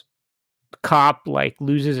cop like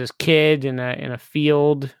loses his kid in a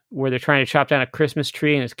field where they're trying to chop down a Christmas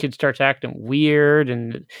tree, and his kid starts acting weird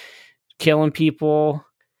and killing people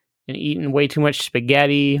and eating way too much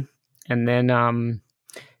spaghetti, and then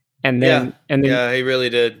yeah, he really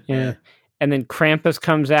did. Yeah. And then Krampus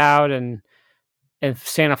comes out, and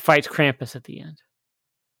Santa fights Krampus at the end.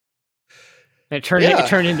 And it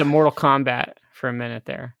turned into Mortal Kombat for a minute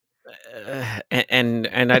there. And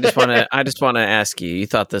I just want to ask you. You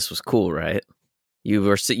thought this was cool, right?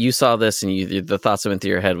 You saw this, and the thoughts that went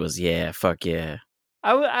through your head was, yeah, fuck yeah.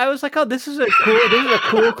 I was like, oh, this is a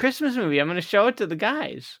cool Christmas movie. I'm going to show it to the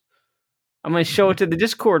guys. I'm going to show it to the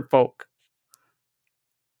Discord folk.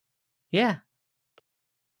 Yeah.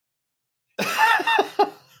 All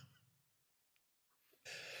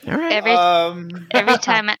right. Every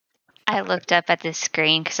time I looked up at the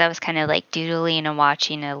screen, because I was kind of like doodling and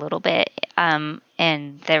watching a little bit, and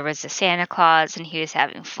there was a Santa Claus, and he was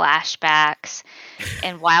having flashbacks,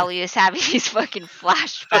 and while he was having these fucking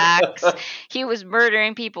flashbacks, he was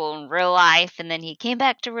murdering people in real life, and then he came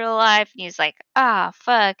back to real life, and he's like,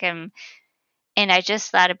 fuck him. And I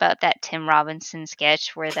just thought about that Tim Robinson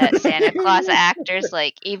sketch where that Santa Claus actor's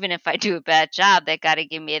like, even if I do a bad job, they got to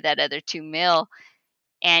give me that other $2 million.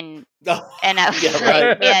 And I was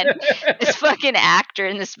like, man, this fucking actor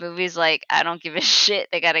in this movie is like, I don't give a shit.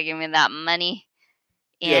 They got to give me that money.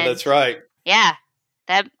 And yeah, that's right. Yeah.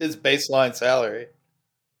 That his baseline salary.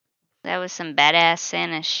 That was some badass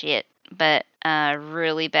Santa shit, but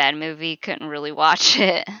really bad movie. Couldn't really watch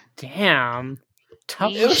it. Damn.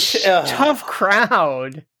 Tough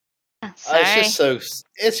crowd.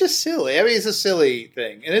 It's just silly. I mean, it's a silly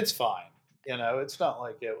thing, and it's fine. It's not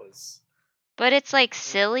like it was. But it's like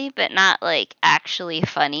silly, but not like actually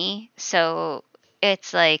funny. So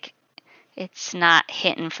it's like it's not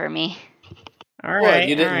hitting for me. All right. What,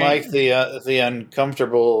 you didn't like the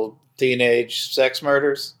uncomfortable teenage sex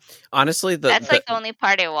murders? Honestly, that's the only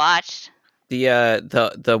part I watched.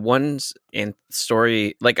 The ones in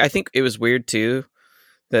story, like, I think it was weird too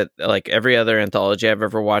that like every other anthology I've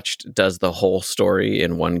ever watched does the whole story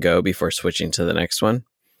in one go before switching to the next one.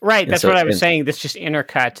 Right, that's what I was saying. This just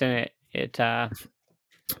intercuts, and it.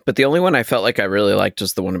 But the only one I felt like I really liked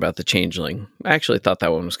was the one about the changeling. I actually thought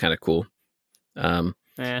that one was kind of cool.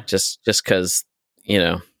 Just because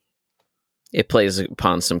it plays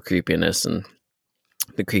upon some creepiness and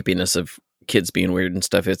the creepiness of kids being weird and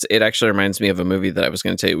stuff. It actually reminds me of a movie that I was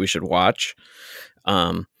going to tell you we should watch.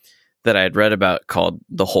 That I had read about called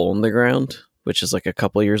The Hole in the Ground, which is like a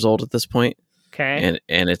couple years old at this point. Okay.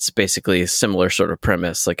 And it's basically a similar sort of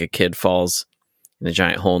premise. Like a kid falls in a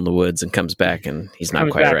giant hole in the woods and comes back, and he's not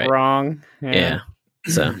quite right. Wrong. Yeah.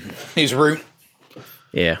 So he's root.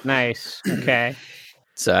 Yeah. Nice. Okay.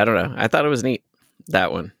 So I don't know. I thought it was neat,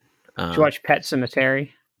 that one. Did you watch Pet Sematary?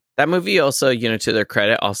 That movie also, to their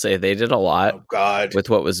credit, I'll say they did a lot with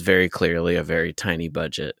what was very clearly a very tiny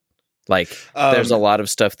budget. Like, there's a lot of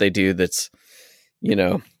stuff they do that's,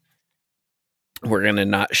 we're going to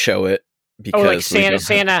not show it because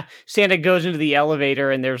Santa goes into the elevator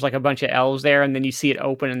and there's like a bunch of elves there, and then you see it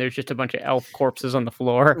open and there's just a bunch of elf corpses on the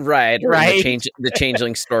floor. Right. The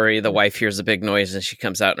changeling story, the wife hears a big noise and she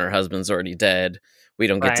comes out and her husband's already dead. We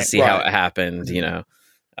don't get to see how it happened,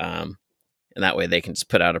 and that way they can just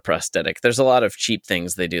put out a prosthetic. There's a lot of cheap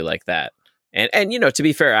things they do like that. And to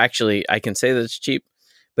be fair, actually, I can say that it's cheap,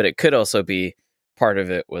 but it could also be part of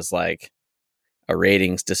it was like a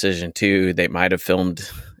ratings decision too. They might have filmed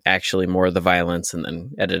actually more of the violence and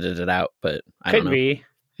then edited it out, but I don't know. Could be.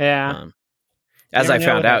 Yeah. As I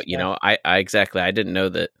found out, I didn't know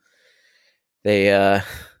that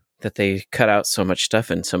they cut out so much stuff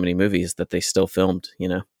in so many movies that they still filmed,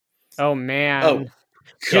 Oh man. Oh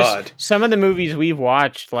God. Just some of the movies we've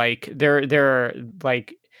watched, like they're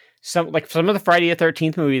like some of the Friday the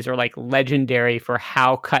 13th movies are like legendary for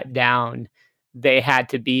how cut down they had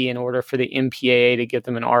to be in order for the MPAA to give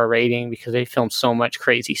them an R rating, because they filmed so much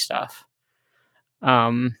crazy stuff.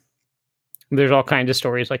 There's all kinds of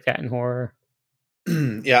stories like that in horror.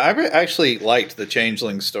 Yeah, I actually liked the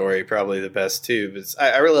Changeling story probably the best too, but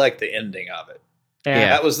I really liked the ending of it.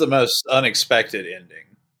 Yeah. That was the most unexpected ending.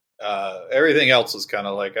 Everything else was kind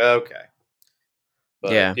of like, okay.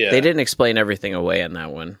 But, yeah, they didn't explain everything away in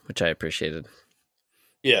that one, which I appreciated.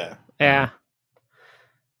 Yeah. Yeah.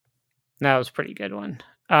 That was a pretty good one.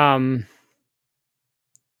 What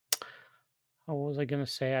was I going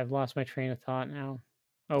to say? I've lost my train of thought now.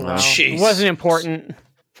 Oh, wow. Jeez. It wasn't important.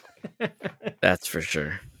 That's for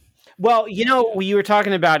sure. Well, you were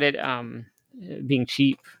talking about it being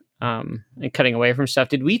cheap and cutting away from stuff.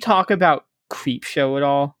 Did we talk about Creepshow at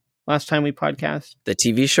all last time we podcast? The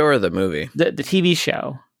TV show or the movie? The TV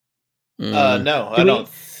show. No, I don't.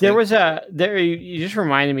 You just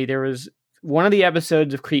reminded me, there was one of the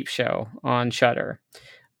episodes of Creepshow on Shudder.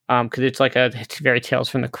 Because it's like it's very Tales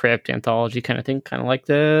from the Crypt anthology kind of thing, kind of like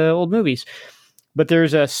the old movies. But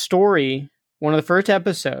there's a story, one of the first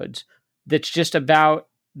episodes, that's just about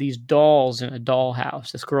these dolls in a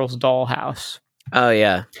dollhouse, this girl's dollhouse. Oh,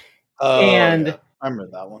 yeah. And yeah. I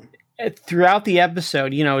remember that one. Throughout the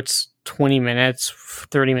episode, it's 20 minutes,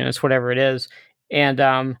 30 minutes, whatever it is.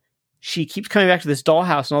 And she keeps coming back to this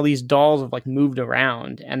dollhouse, and all these dolls have like moved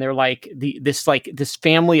around, and they're like this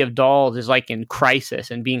family of dolls is like in crisis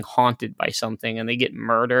and being haunted by something, and they get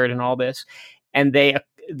murdered and all this, and there's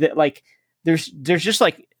just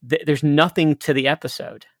like there's nothing to the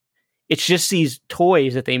episode. It's just these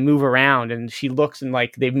toys that they move around, and she looks and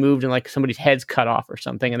like they've moved and like somebody's head's cut off or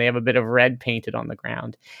something, and they have a bit of red painted on the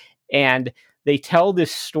ground, and they tell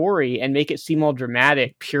this story and make it seem all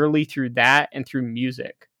dramatic purely through that and through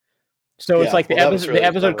music. So it's like the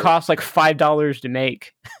episode costs like $5 to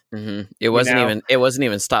make. Mm-hmm. It wasn't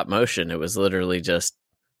even stop motion. It was literally just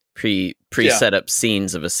set up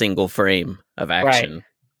scenes of a single frame of action.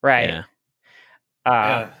 Right.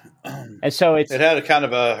 Yeah. And so it had a kind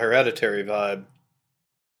of a Hereditary vibe.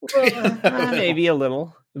 Maybe a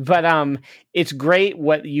little, but it's great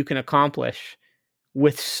what you can accomplish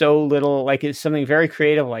with so little. Like, it's something very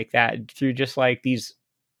creative like that through just like these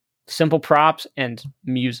simple props and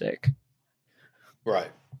music.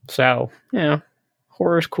 Right. So,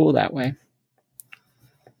 horror's cool that way.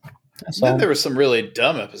 Then there were some really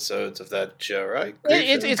dumb episodes of that show, right?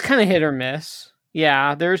 It's kind of hit or miss.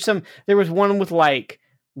 Yeah, there was one with like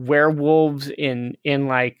werewolves in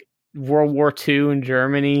like World War II in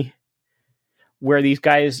Germany, where these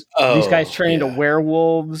guys turn into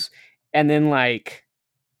werewolves, and then like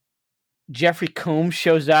Jeffrey Combs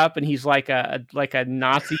shows up, and he's like a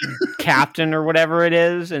Nazi captain or whatever it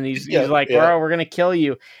is, and he's like, "Bro, we're gonna kill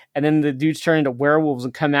you." And then the dudes turn into werewolves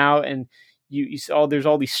and come out, and you saw there's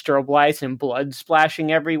all these strobe lights and blood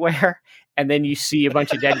splashing everywhere, and then you see a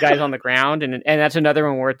bunch of dead guys on the ground, and that's another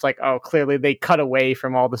one where it's like, oh, clearly they cut away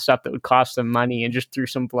from all the stuff that would cost them money and just threw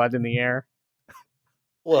some blood in the air.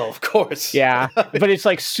 Well, of course, yeah, but it's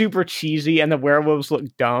like super cheesy, and the werewolves look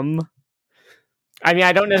dumb. I mean,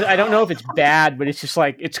 I don't know if it's bad, but it's just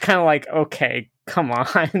like, it's kind of like, okay, come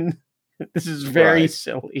on. This is very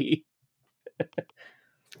silly.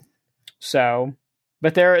 So,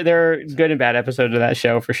 but there are good and bad episodes of that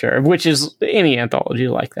show for sure, which is any anthology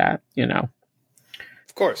like that, Of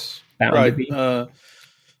course. Bound right. to be.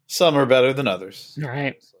 Some are better than others.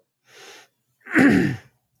 Right.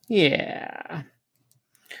 Yeah.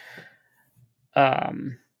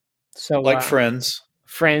 So like Friends.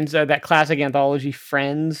 Friends, that classic anthology,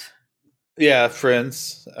 Friends. Yeah,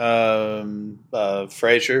 Friends.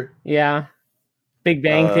 Frasier. Yeah. Big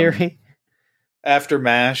Bang Theory. After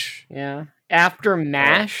MASH. Yeah. After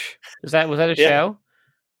MASH? Was that a show?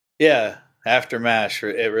 Yeah. After MASH,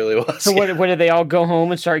 it really was. So what did they all go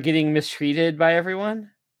home and start getting mistreated by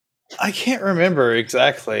everyone? I can't remember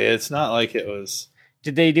exactly. It's not like it was.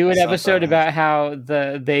 Did they do an episode about how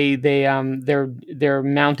they're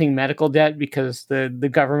mounting medical debt because the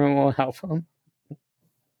government won't help them?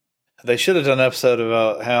 They should have done an episode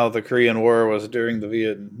about how the Korean War was during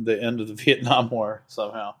the end of the Vietnam War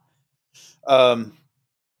somehow.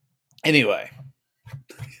 Anyway.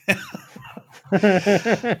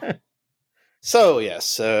 So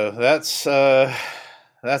that's an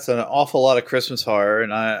awful lot of Christmas horror,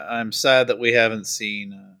 and I'm sad that we haven't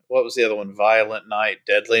seen. What was the other one? Violent Night,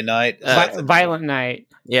 Deadly Night. Violent Night.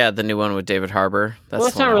 Yeah, the new one with David Harbour.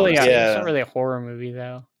 It's not really a horror movie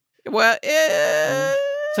though. Well,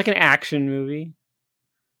 it's like an action movie.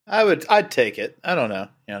 I'd take it. I don't know.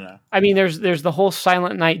 I mean, there's the whole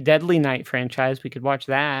Silent Night, Deadly Night franchise. We could watch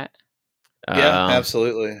that. Yeah,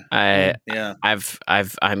 absolutely. I'm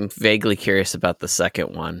vaguely curious about the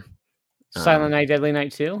second one. Silent Night, Deadly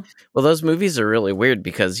Night 2? Well, those movies are really weird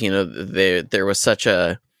because, there was such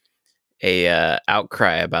a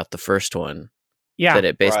outcry about the first one that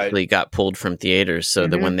it basically got pulled from theaters. So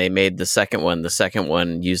that when they made the second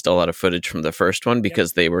one used a lot of footage from the first one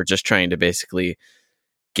because they were just trying to basically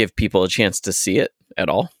give people a chance to see it at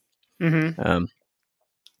all. Mm-hmm.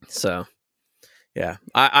 So, yeah.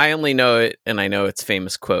 I only know it, and I know its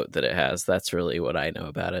famous quote that it has. That's really what I know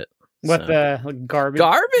about it. What the garbage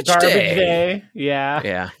day?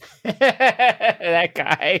 Yeah. That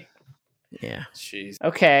guy. Yeah. Jeez.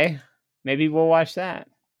 Okay. Maybe we'll watch that.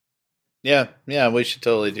 Yeah, we should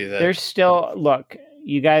totally do that. There's still look,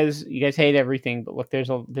 you guys hate everything, but look, there's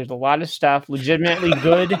a lot of stuff, legitimately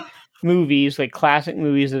good movies, like classic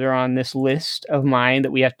movies that are on this list of mine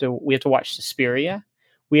that we have to watch. Suspiria,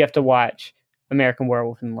 we have to watch American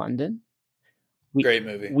Werewolf in London. Great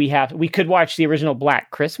movie. We could watch the original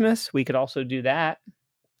Black Christmas. We could also do that.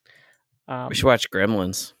 We should watch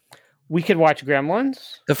Gremlins. We could watch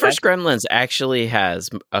Gremlins. The first Gremlins actually has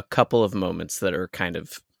a couple of moments that are kind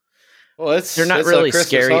of. Well, they're not really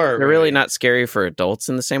scary. They're really not scary for adults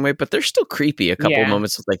in the same way, but they're still creepy. A couple of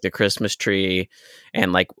moments with like the Christmas tree,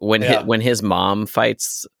 and like when his mom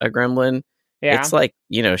fights a gremlin, it's like,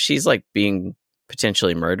 you know, she's like being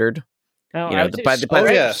potentially murdered. Oh, you know,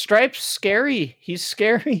 Stripe's scary. He's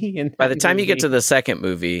scary. And by the time you get to the second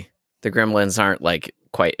movie, the gremlins aren't like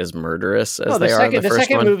quite as murderous as they are in the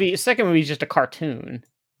first one. The second movie is just a cartoon.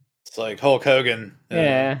 It's like Hulk Hogan.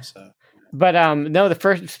 So. But no, the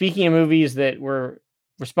first, speaking of movies that were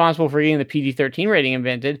responsible for getting the PG-13 rating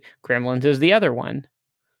invented, Gremlins is the other one.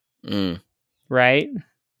 Right?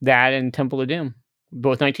 That and Temple of Doom.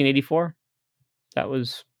 Both 1984. That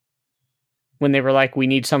was when they were like, we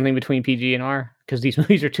need something between PG and R because these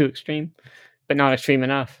movies are too extreme, but not extreme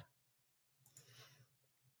enough.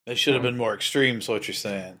 They should have been more extreme, is what you're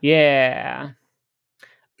saying. Yeah.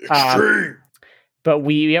 Extreme! But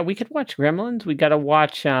we could watch Gremlins. We got to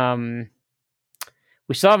watch...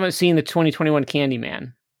 we still haven't seen the 2021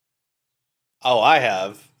 Candyman. Oh, I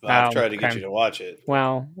have. I've tried to get you to watch it.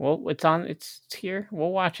 Well, it's here.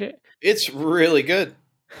 We'll watch it. It's really good.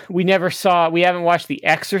 We haven't watched The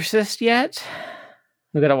Exorcist yet.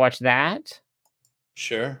 We got to watch that.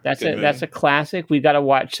 Sure. That's a classic. We got to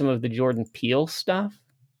watch some of the Jordan Peele stuff.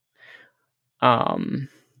 Yeah,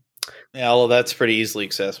 well, that's pretty easily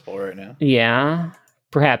accessible right now. Yeah.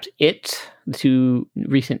 Perhaps the two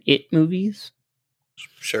recent It movies.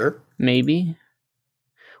 Sure. Maybe.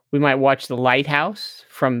 We might watch The Lighthouse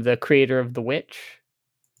from the creator of The Witch.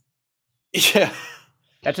 Yeah.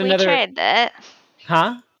 We tried that.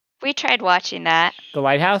 Huh? We tried watching that. The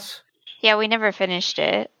Lighthouse? Yeah, we never finished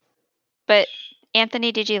it. But,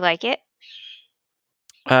 Anthony, did you like it?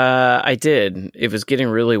 I did. It was getting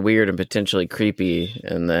really weird and potentially creepy,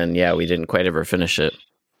 and then we didn't quite ever finish it.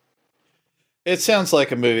 It sounds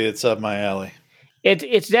like a movie that's up my alley.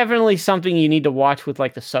 It's definitely something you need to watch with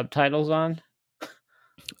like the subtitles on.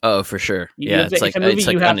 Oh, for sure. It's like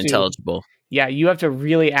unintelligible. You have to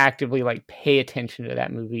really actively like pay attention to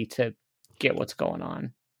that movie to get what's going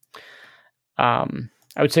on. I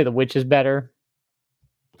would say The Witch is better.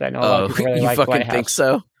 But I know a lot of people really like fucking Lighthouse. Think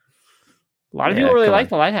so? A lot of people really like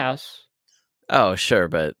The Lighthouse. Oh, sure,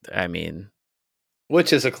 but I mean,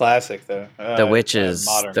 Witch is a classic, though. The Witch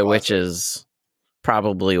is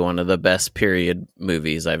probably one of the best period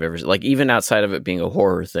movies I've ever seen. Like, even outside of it being a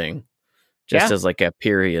horror thing, just as like a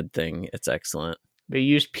period thing, it's excellent. They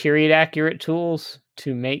used period accurate tools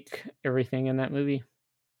to make everything in that movie.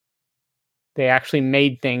 They actually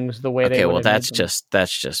made things the way they. Okay, well, that's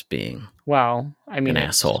just being. Well, I mean, an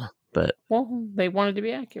asshole, but they wanted to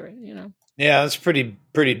be accurate, you know. Yeah, that's pretty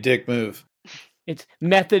dick move. It's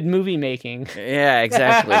method movie making. Yeah,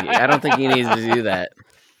 exactly. I don't think you need to do that.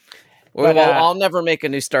 Well, I'll never make a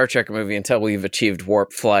new Star Trek movie until we've achieved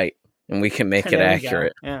warp flight and we can make it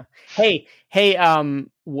accurate. Yeah. Hey,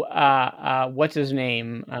 what's his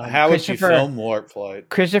name? How would you film warp flight?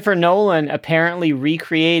 Christopher Nolan apparently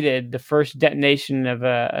recreated the first detonation of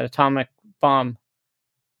an atomic bomb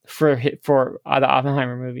for the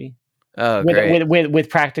Oppenheimer movie. Oh, great. With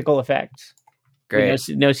practical effects. Great.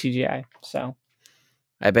 No CGI. So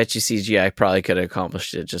I bet you CGI probably could have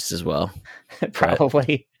accomplished it just as well.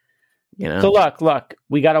 Probably. But, you know. So look,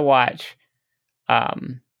 we got to watch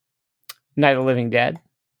Night of the Living Dead.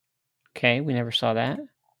 Okay, we never saw that.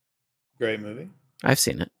 Great movie. I've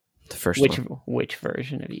seen it. The first one. Which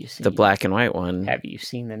version have you seen? The black and white one. Have you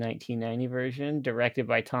seen the 1990 version directed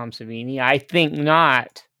by Tom Savini? I think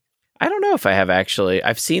not. I don't know if I have actually.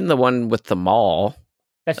 I've seen the one with the mall.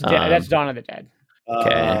 That's Dawn of the Dead. Okay.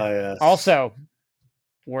 Yes. Also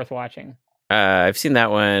worth watching. I've seen that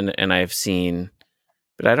one, and I've seen,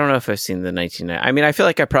 but I don't know if I've seen the 1990. I mean, I feel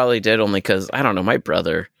like I probably did, only because I don't know. My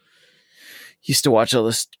brother used to watch all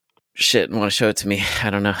this shit and want to show it to me. I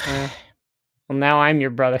don't know. Well, now I'm your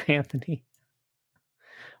brother, Anthony.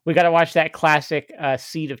 We got to watch that classic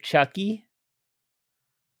Seed of Chucky.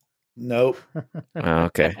 Nope. Oh,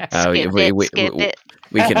 okay. Skip it.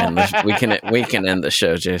 We can end the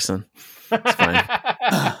show, Jason. It's fine.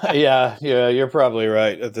 Yeah, you're probably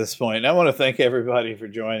right at this point. I want to thank everybody for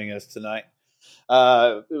joining us tonight.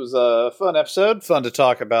 It was a fun episode, fun to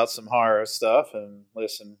talk about some horror stuff and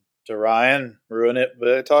listen to Ryan, ruin it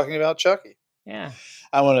by talking about Chucky. Yeah.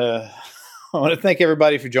 I want to thank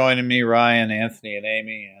everybody for joining me, Ryan, Anthony, and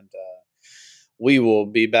Aimee, and we will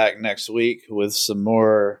be back next week with some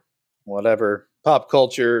more whatever pop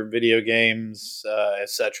culture, video games,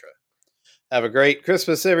 etc. Have a great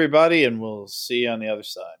Christmas, everybody, and we'll see you on the other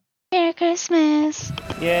side. Merry Christmas.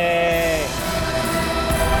 Yay.